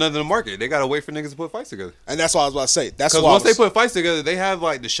 They don't have nothing to market. They gotta wait for niggas to put fights together. and that's what I was about to say. That's Because why once they put fights together, they have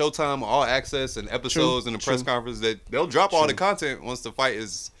like the Showtime All Access and episodes and the press True. conference that they'll drop all the True. content once the fight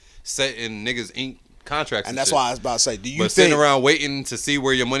is set in niggas ink contracts. And that's shit. why I was about to say, do you But think sitting around waiting to see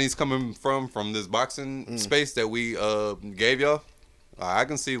where your money's coming from this boxing space that we gave y'all, I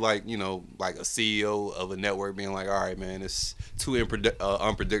can see like you know like a CEO of a network being like, all right, man, it's too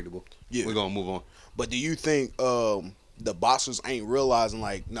unpredictable. Yeah. We're gonna move on. But do you think the boxers ain't realizing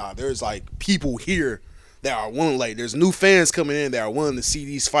like, nah, there's like people here that are willing, like there's new fans coming in that are willing to see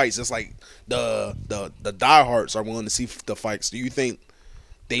these fights. It's like the diehards are willing to see the fights. Do you think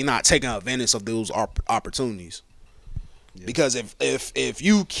they not taking advantage of those opportunities? Because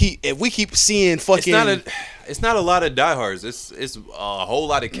if we keep seeing fucking, It's not a lot of diehards. It's a whole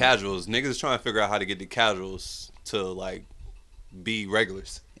lot of casuals. Niggas trying to figure out how to get the casuals to like be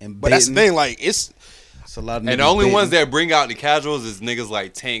regulars. And but that's the thing, like it's a lot of and the only ones that bring out the casuals is niggas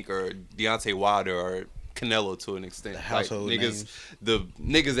like Tank or Deontay Wilder or Canelo to an extent. The household like, names. the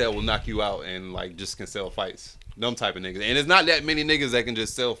niggas that will knock you out and like just can sell fights. Them type of niggas. And it's not that many niggas that can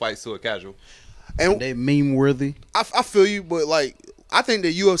just sell fights to a casual. and They meme worthy. I feel you, but like I think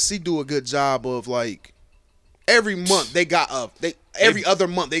the UFC do a good job of like every month every other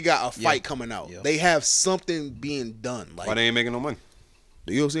month they got a fight coming out. They have something being done. Like Why they ain't making no money?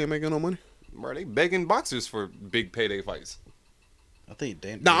 the UFC ain't making no money. Bro, they begging boxers for big payday fights. I think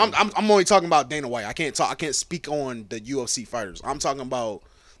Dana. No, I'm only talking about Dana White. I can't speak on the UFC fighters. I'm talking about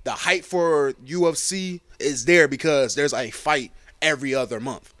the hype for UFC is there because there's a fight every other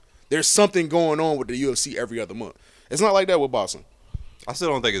month. There's something going on with the UFC every other month. It's not like that with boxing. I still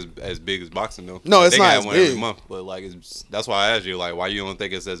don't think it's as big as boxing though. No, Like, it's they not can have as one every big. month, but like that's why I asked you like why you don't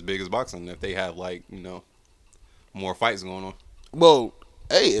think it's as big as boxing if they have like you know more fights going on. Well,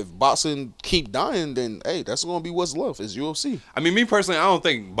 hey, if boxing keep dying, then hey, that's gonna be what's left is UFC. I mean, me personally, I don't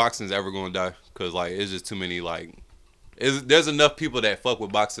think boxing's ever going to die because like it's just too many like. There's enough people that fuck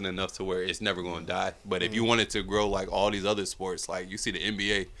with boxing enough to where it's never going to die. But if you wanted to grow like all these other sports, like you see the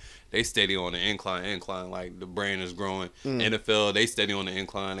NBA, they steady on the incline. Like the brand is growing. NFL, they steady on the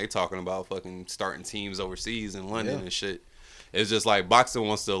incline. They talking about fucking starting teams overseas in London and shit. It's just like boxing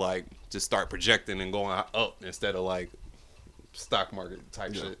wants to like just start projecting and going up instead of like stock market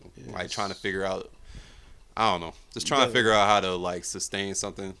type shit. Like trying to figure out. I don't know. Just trying to figure out how to like sustain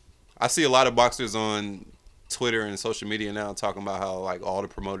something. I see a lot of boxers on Twitter and social media now talking about how like all the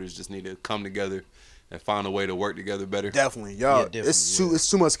promoters just need to come together and find a way to work together better. Definitely, y'all. It's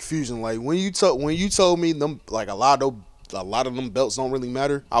too much confusion. Like when you told me them like a lot of them belts don't really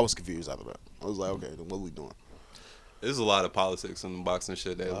matter, I was confused after that. I was like, okay, then what we doing? There's a lot of politics in the boxing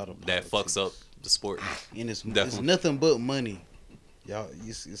shit that fucks up the sport. And it's Definitely. nothing but money, y'all.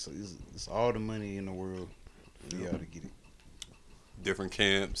 It's all the money in the world for y'all to get it. Different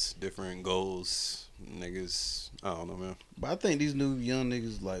camps, different goals. Niggas, I don't know, man. But I think these new young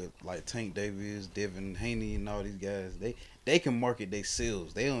niggas like Tank Davis, Devin Haney, and all these guys, they can market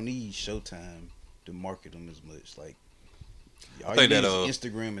themselves. They don't need Showtime to market them as much. Like all you need is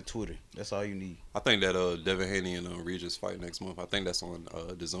Instagram and Twitter. That's all you need. I think that Devin Haney and Regis fight next month. I think that's on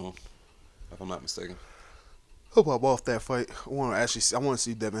DAZN, if I'm not mistaken. Hope I'm off that fight. I want to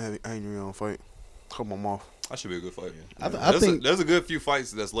see Devin Haney on fight. Hope I'm off. That should be a good fight. I think there's a good few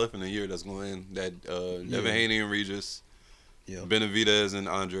fights that's left in the year that's going to end. That Devin Haney and Regis, Benavidez and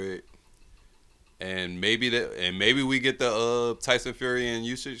Andre, And maybe we get the Tyson Fury and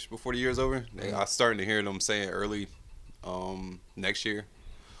usage before the year's over. I'm starting to hear them saying early next year,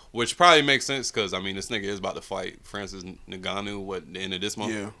 which probably makes sense because I mean this nigga is about to fight Francis Ngannou the end of this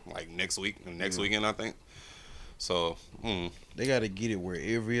month, like next weekend I think. So they got to get it where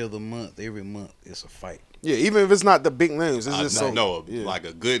every month it's a fight. Yeah, even if it's not the big names, it's just like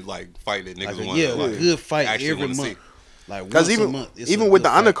a good fight that niggas want. Yeah, a good fight every month. See. Like because even with the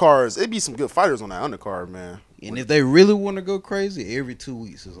undercards, it'd be some good fighters on that undercard, man. And if they really want to go crazy, every 2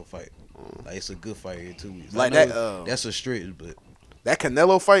 weeks is a fight. Like it's a good fight every 2 weeks. Like that, that's a stretch, but that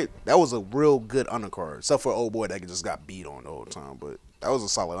Canelo fight, that was a real good undercard. Except for old boy that just got beat on the whole time, but that was a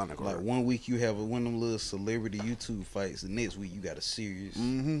solid undercard. Like 1 week you have one of them little celebrity YouTube fights, the next week you got a serious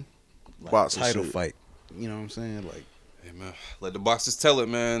title fight. You know what I'm saying? Like, hey man, let the boxers tell it,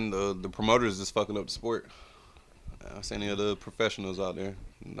 man. The promoters is fucking up the sport. Ask any of the professionals out there.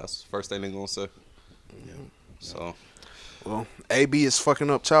 That's the first thing they're gonna say. Yeah. So, well, AB is fucking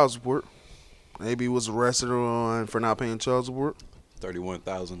up child support. AB was arrested for not paying child support.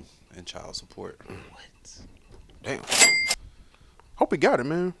 $31,000 in child support. What? Damn. Hope he got it,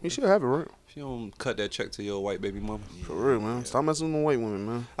 man. He should have it, right? If you don't cut that check to your white baby mama. For real, man. Stop messing with the white women,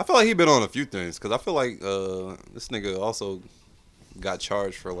 man. I feel like he been on a few things because I feel like this nigga also got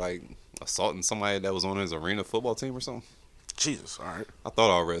charged for like assaulting somebody that was on his arena football team or something. Jesus, all right. I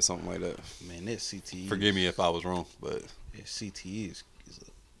thought I read something like that. Man, that CTE. Forgive me if I was wrong, but that CTE is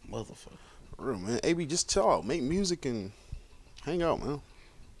a motherfucker. For real, man. AB, just chill out, make music and hang out, man.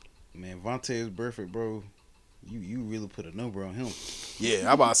 Man, Vontae's Burfict, bro. You really put a number on him. Yeah,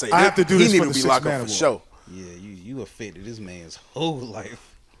 I'm about to say. I have to do this he for need the to be locked up for show. Yeah, you affected this man's whole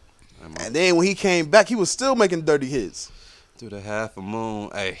life. And then when he came back, he was still making dirty hits. Through the half a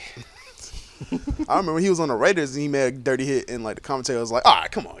moon, hey. I remember he was on the Raiders and he made a dirty hit and like the commentator was like, "All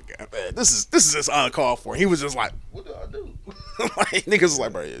right, come on, man. This is just uncalled for." He was just like, "What do I do?" Like niggas was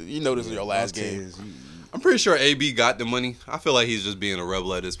like, "Bro, you know this is your last game." I'm pretty sure AB got the money. I feel like he's just being a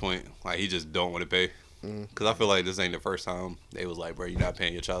rebel at this point. Like he just don't want to pay. Because I feel like this ain't the first time they was like, "Bro, you're not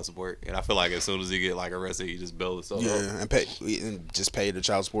paying your child support." And I feel like as soon as he get like arrested, he just bailed himself out. and just paid the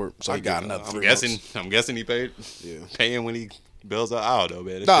child support. So he got another. I'm guessing he paid. Yeah, paying when he bails out. I don't know,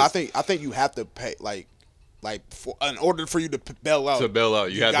 man. No, I think you have to pay like for in order for you to bail out. To bail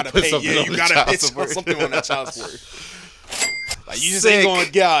out, you have to put put something on you the gotta child pay support. something on that child support. Like you just ain't gonna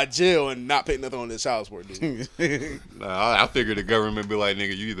get out of jail and not pay nothing on the child support, dude. Nah, I figured the government be like,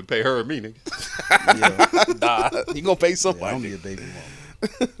 "Nigga, you either pay her or me, nigga." Nah, you gonna pay somebody. Yeah, I'm your baby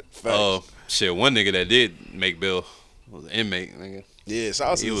mama. Shit, one nigga that did make bail was an inmate, nigga. Yeah,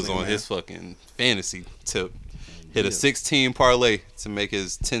 shout out to he this was nigga, on man. his fucking fantasy tip. Hit a 16 parlay to make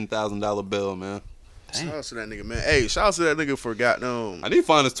his $10,000 bill, man. Shout out to that nigga, man. Hey, shout out to that nigga for goddamn. I need to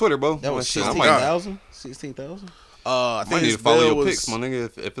find his Twitter, bro. That was Shit, 16,000. 16,000. I think I need his to follow bail your was, picks, my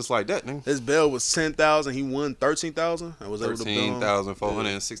nigga. If it's like that, nigga. His bail was 10,000. He won 13,000. I was able to bail him.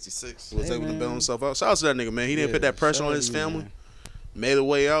 13,466. Was able to bail himself out. Shout out to that nigga, man. He didn't put that pressure on his family. Made a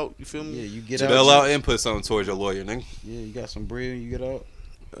way out. You feel me? Yeah, you get Bail out and put something towards your lawyer, nigga. Yeah, you got some bread. You get out.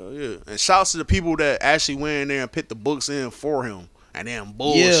 Yeah, and shouts to the people that actually went in there and put the books in for him, and then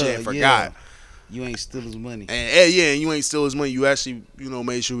bullshit forgot. Yeah. You ain't steal his money. And you ain't steal his money. You actually,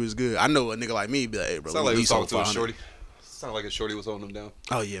 made sure it was good. I know a nigga like me be like, hey, bro, Sound like he was talking to a 500. shorty. Sound like a shorty was holding him down.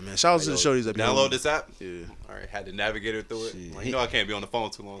 Oh yeah, man. Shout out to the shorties that be download on this app. Yeah. All right, had to navigate her through it. Like, I can't be on the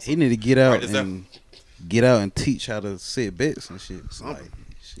phone too long. So He need to get out write this and down. teach how to set bets and shit. Like,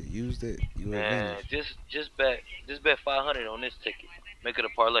 shit, use that. You Man, advantage. just bet 500 on this ticket. Make it a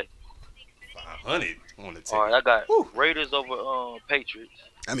parlay. 500 on the ticket. All right, I got Raiders over Patriots.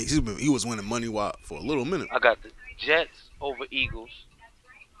 I mean, he was winning money for a little minute. I got the Jets over Eagles.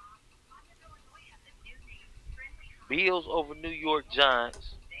 Bills over New York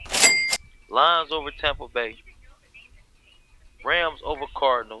Giants. Lions over Tampa Bay. Rams over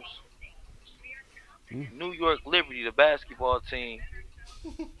Cardinals. New York Liberty, the basketball team.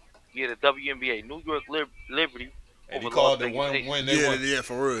 Yeah, the WNBA. New York Liberty. And he over called Las the Vegas one Aces. win. They won. Yeah,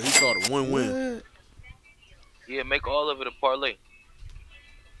 for real. He called it one win. Yeah, make all of it a parlay.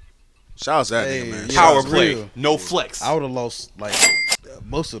 Shout out to that nigga, man. Power Shout out to play, real. no flex. I would have lost like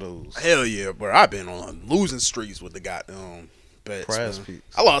most of those. Hell yeah, bro. I've been on losing streaks with the goddamn bets. Prize man.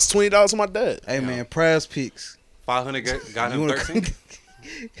 picks. I lost $20 on my dad. Hey man, prize picks. 500 got You him wanna- 13.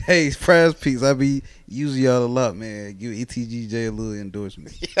 Hey, prize picks. I be using y'all a lot, man. Give ETGJ a little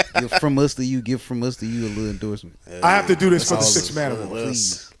endorsement. Give from us to you. Give from us to you a little endorsement. I have to do this for the All Six of Man us, Award.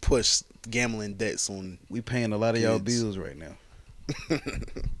 please. Push gambling debts on. We paying a lot of y'all kids. bills right now.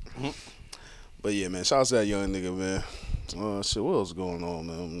 But yeah, man. Shout out to that young nigga, man. Shit, what else going on,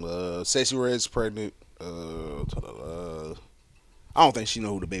 man? Stacey Red's pregnant. I don't think she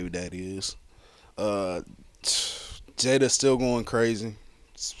know who the baby daddy is. Jada's still going crazy.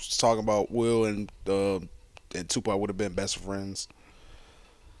 Talking about Will and Tupac would have been best friends.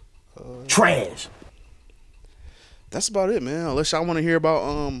 Trash. That's about it, man. Unless y'all want to hear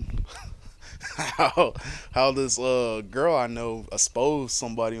about how this girl I know exposed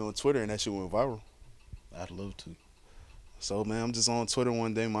somebody on Twitter and that shit went viral. I'd love to. So man, I'm just on Twitter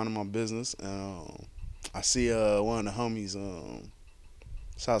one day minding my business. I see one of the homies.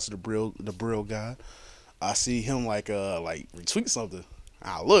 Shout out to the Brill guy. I see him like retweet something.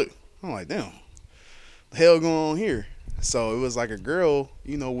 I look. I'm like, damn, the hell going on here? So it was like a girl,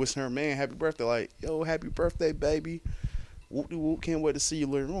 wishing her man happy birthday. Like, yo, happy birthday, baby. Whoop de whoop. Can't wait to see you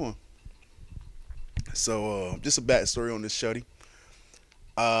later on. So just a backstory on this shorty.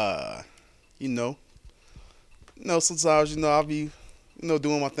 Sometimes I'll be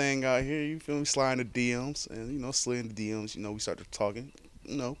doing my thing out here. You feel me? Sliding the DMs and sliding the DMs. We started talking.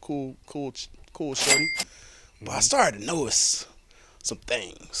 Cool shorty. But I started to notice some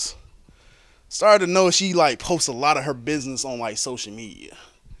things. Started to notice she like posts a lot of her business on like social media.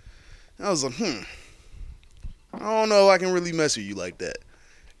 And I was like, I don't know if I can really mess with you like that.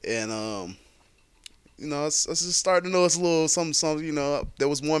 And I just started to notice a little something. There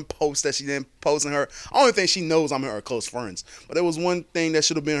was one post that she didn't post in her. I don't think she knows I'm her close friends. But there was one thing that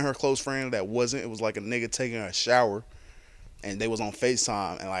should have been her close friend that wasn't. It was like a nigga taking a shower, and they was on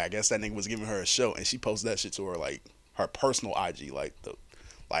FaceTime, and like I guess that nigga was giving her a show, and she posted that shit to her like her personal IG, like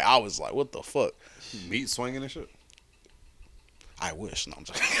I was like, what the fuck? Meat swinging and shit. I wish. No, I'm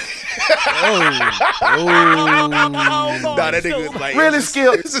joking. Nah, that nigga was like really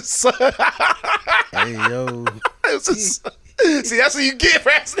skilled. Hey yo. See, that's what you get for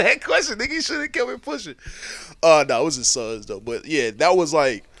asking that question. Nigga, you shouldn't kept it pushing. No, it was his sons though. But yeah, that was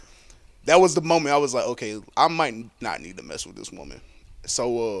the moment I was like, okay, I might not need to mess with this woman.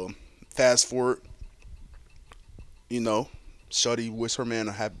 So fast forward, shorty wished her man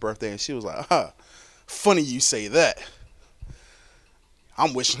a happy birthday, and she was like, funny you say that.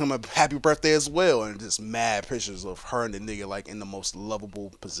 I'm wishing him a happy birthday as well, and just mad pictures of her and the nigga like in the most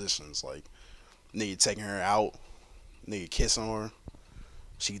lovable positions, like nigga taking her out, nigga kissing her,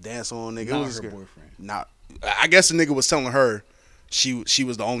 she dancing on nigga. Not her boyfriend. Not. I guess the nigga was telling her she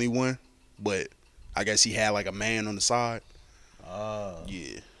was the only one, but I guess he had like a man on the side.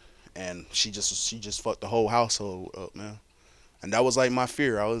 Yeah, and she just fucked the whole household up, man. And that was like my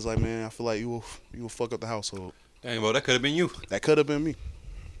fear. I was like, man, I feel like you will fuck up the household. Dang, bro, that could have been you. That could have been me.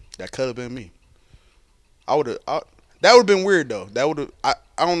 That could have been me. That would have been weird though. I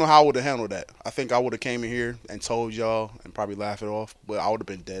don't know how I would have handled that. I think I would have came in here and told y'all and probably laughed it off, but I would have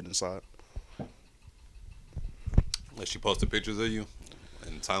been dead inside. Unless she posted pictures of you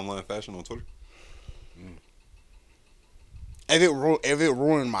in timeline fashion on Twitter. If it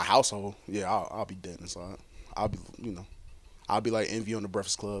ruined my household, yeah, I'll be dead inside. I'll be like Envy on the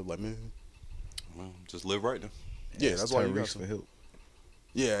Breakfast Club, like, man. Well, just live right now. Yeah, that's why you got for help.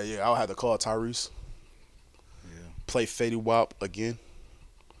 Yeah, I'll have to call Tyrese. Yeah. Play Fetty Wap again.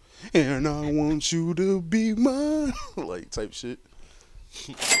 And I want you to be mine. Like, type shit.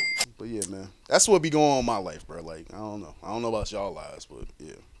 But yeah, man. That's what be going on in my life, bro. Like, I don't know. I don't know about y'all lives, but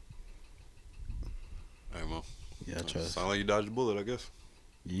yeah. Hey, man. Yeah, I trust. Sound like you dodged a bullet, I guess.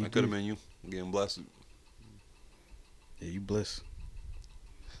 Yeah, that could have been you getting blasted. Yeah, you blessed.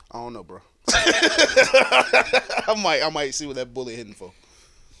 I don't know, bro. I might see what that bullet hitting for.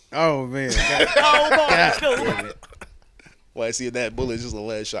 Oh man. Well, I see if that bullet is just a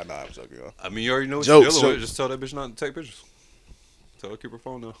lead shot. Nah, I'm joking. I mean, you already know what you're dealing with. Just tell that bitch not to take pictures. Tell her to keep her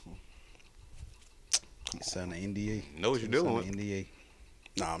phone down. Sign an NDA. Know what you're dealing with. NDA.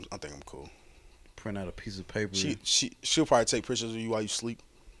 Nah, I think I'm cool. Print out a piece of paper. She'll probably take pictures of you while you sleep.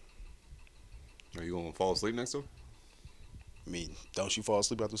 Are you gonna fall asleep next to her? I mean, don't you fall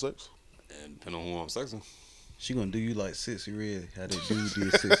asleep after sex? And depending on who I'm sexing. She gonna do you like Sexy Red. How that dude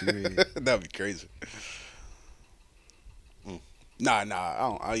did Sexy Red. That'd be crazy. Nah. I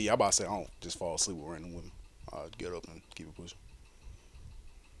don't. I'm about to say I don't just fall asleep with random women. I'll get up and keep it pushing.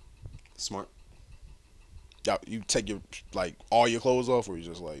 Smart. Yeah, you take your all your clothes off, or you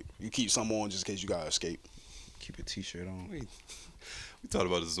just you keep some on just in case you gotta escape. Keep a t-shirt on. We talked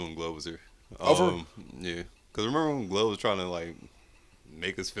about this when Glove was here. Over? Yeah, because remember when Glove was trying to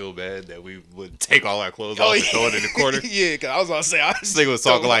make us feel bad that we would take all our clothes off and throw it in the corner. Yeah, because I was gonna say this nigga was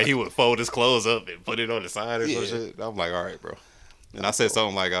talking like he would fold his clothes up and put it on the side or some shit. I'm like, all right, bro. And I said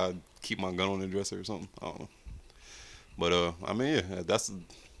something like I'd keep my gun on the dresser or something. I don't know. But I mean, yeah, that's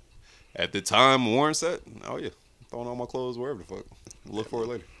at the time Warren said, oh yeah, throwing all my clothes wherever the fuck. Look for it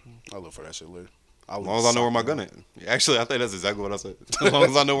later. I'll look for that shit later. As long as I know where my gun at. Actually, I think that's exactly what I said. As long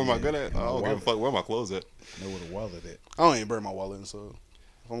as I know where my gun at, I don't give a fuck where my clothes at. Know where the wallet at. I don't even bring my wallet in, so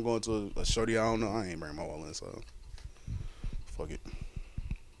if I'm going to a shorty I don't know, I ain't bring my wallet in, so fuck it.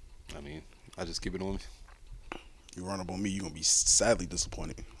 I mean, I just keep it on me. You run up on me, you gonna be sadly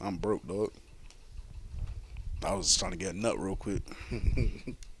disappointed. I'm broke, dog. I was just trying to get a nut real quick.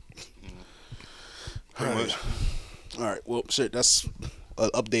 Pretty much. All right, well, shit, that's an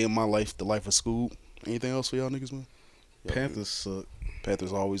update in my life, the life of school. Anything else for y'all niggas, man? Panthers suck.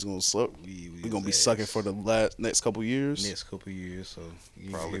 Panthers always gonna suck. We gonna be sucking for the next couple years. Next couple years, so you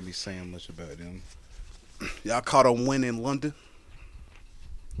ain't gonna be saying much about them. Y'all caught a win in London.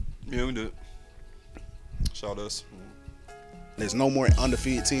 Yeah, we did. Shout us. There's no more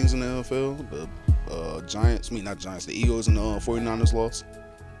undefeated teams in the NFL. The Giants, not Giants, the Eagles and the 49ers lost.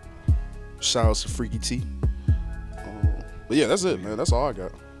 Shout outs to Freaky T. But yeah, that's it, man. That's all I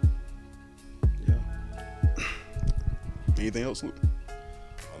got. Yeah. Anything else, Luke?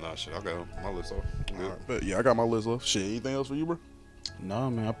 Oh, nah, shit. I got my list off. Right, but yeah, I got my list off. Shit, anything else for you, bro? Nah,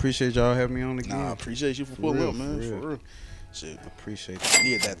 man. I appreciate y'all having me on again. Nah, I appreciate you for pulling up, man. For real. Shit. I appreciate it.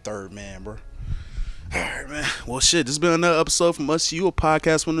 Need that third man, bro. All right, man. Well, shit, this has been another episode from Us to You, a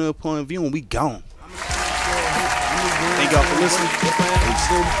podcast from another point of view, and we gone. Thank y'all for listening.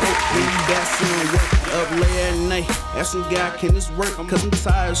 Up late at night, ask some guy, can this work? Cause I'm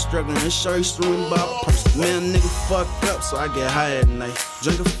tired of struggling and sure he's streaming about person. Man, nigga fucked up, so I get high at night.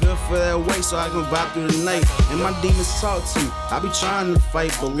 Drink a feel for that way so I can vibe through the night. And my demons talk to me. I be trying to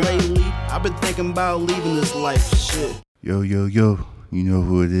fight, but lately, I've been thinking about leaving this life. Shit. Yo, yo, yo. You know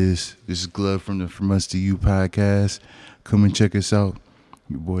who it is. This is Glove from the From Us to You podcast. Come and check us out.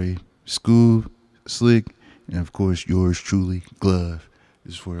 Your boy Scoob, Slick, and of course yours truly, Glove.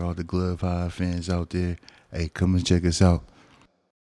 This is for all the Glove High fans out there. Hey, come and check us out.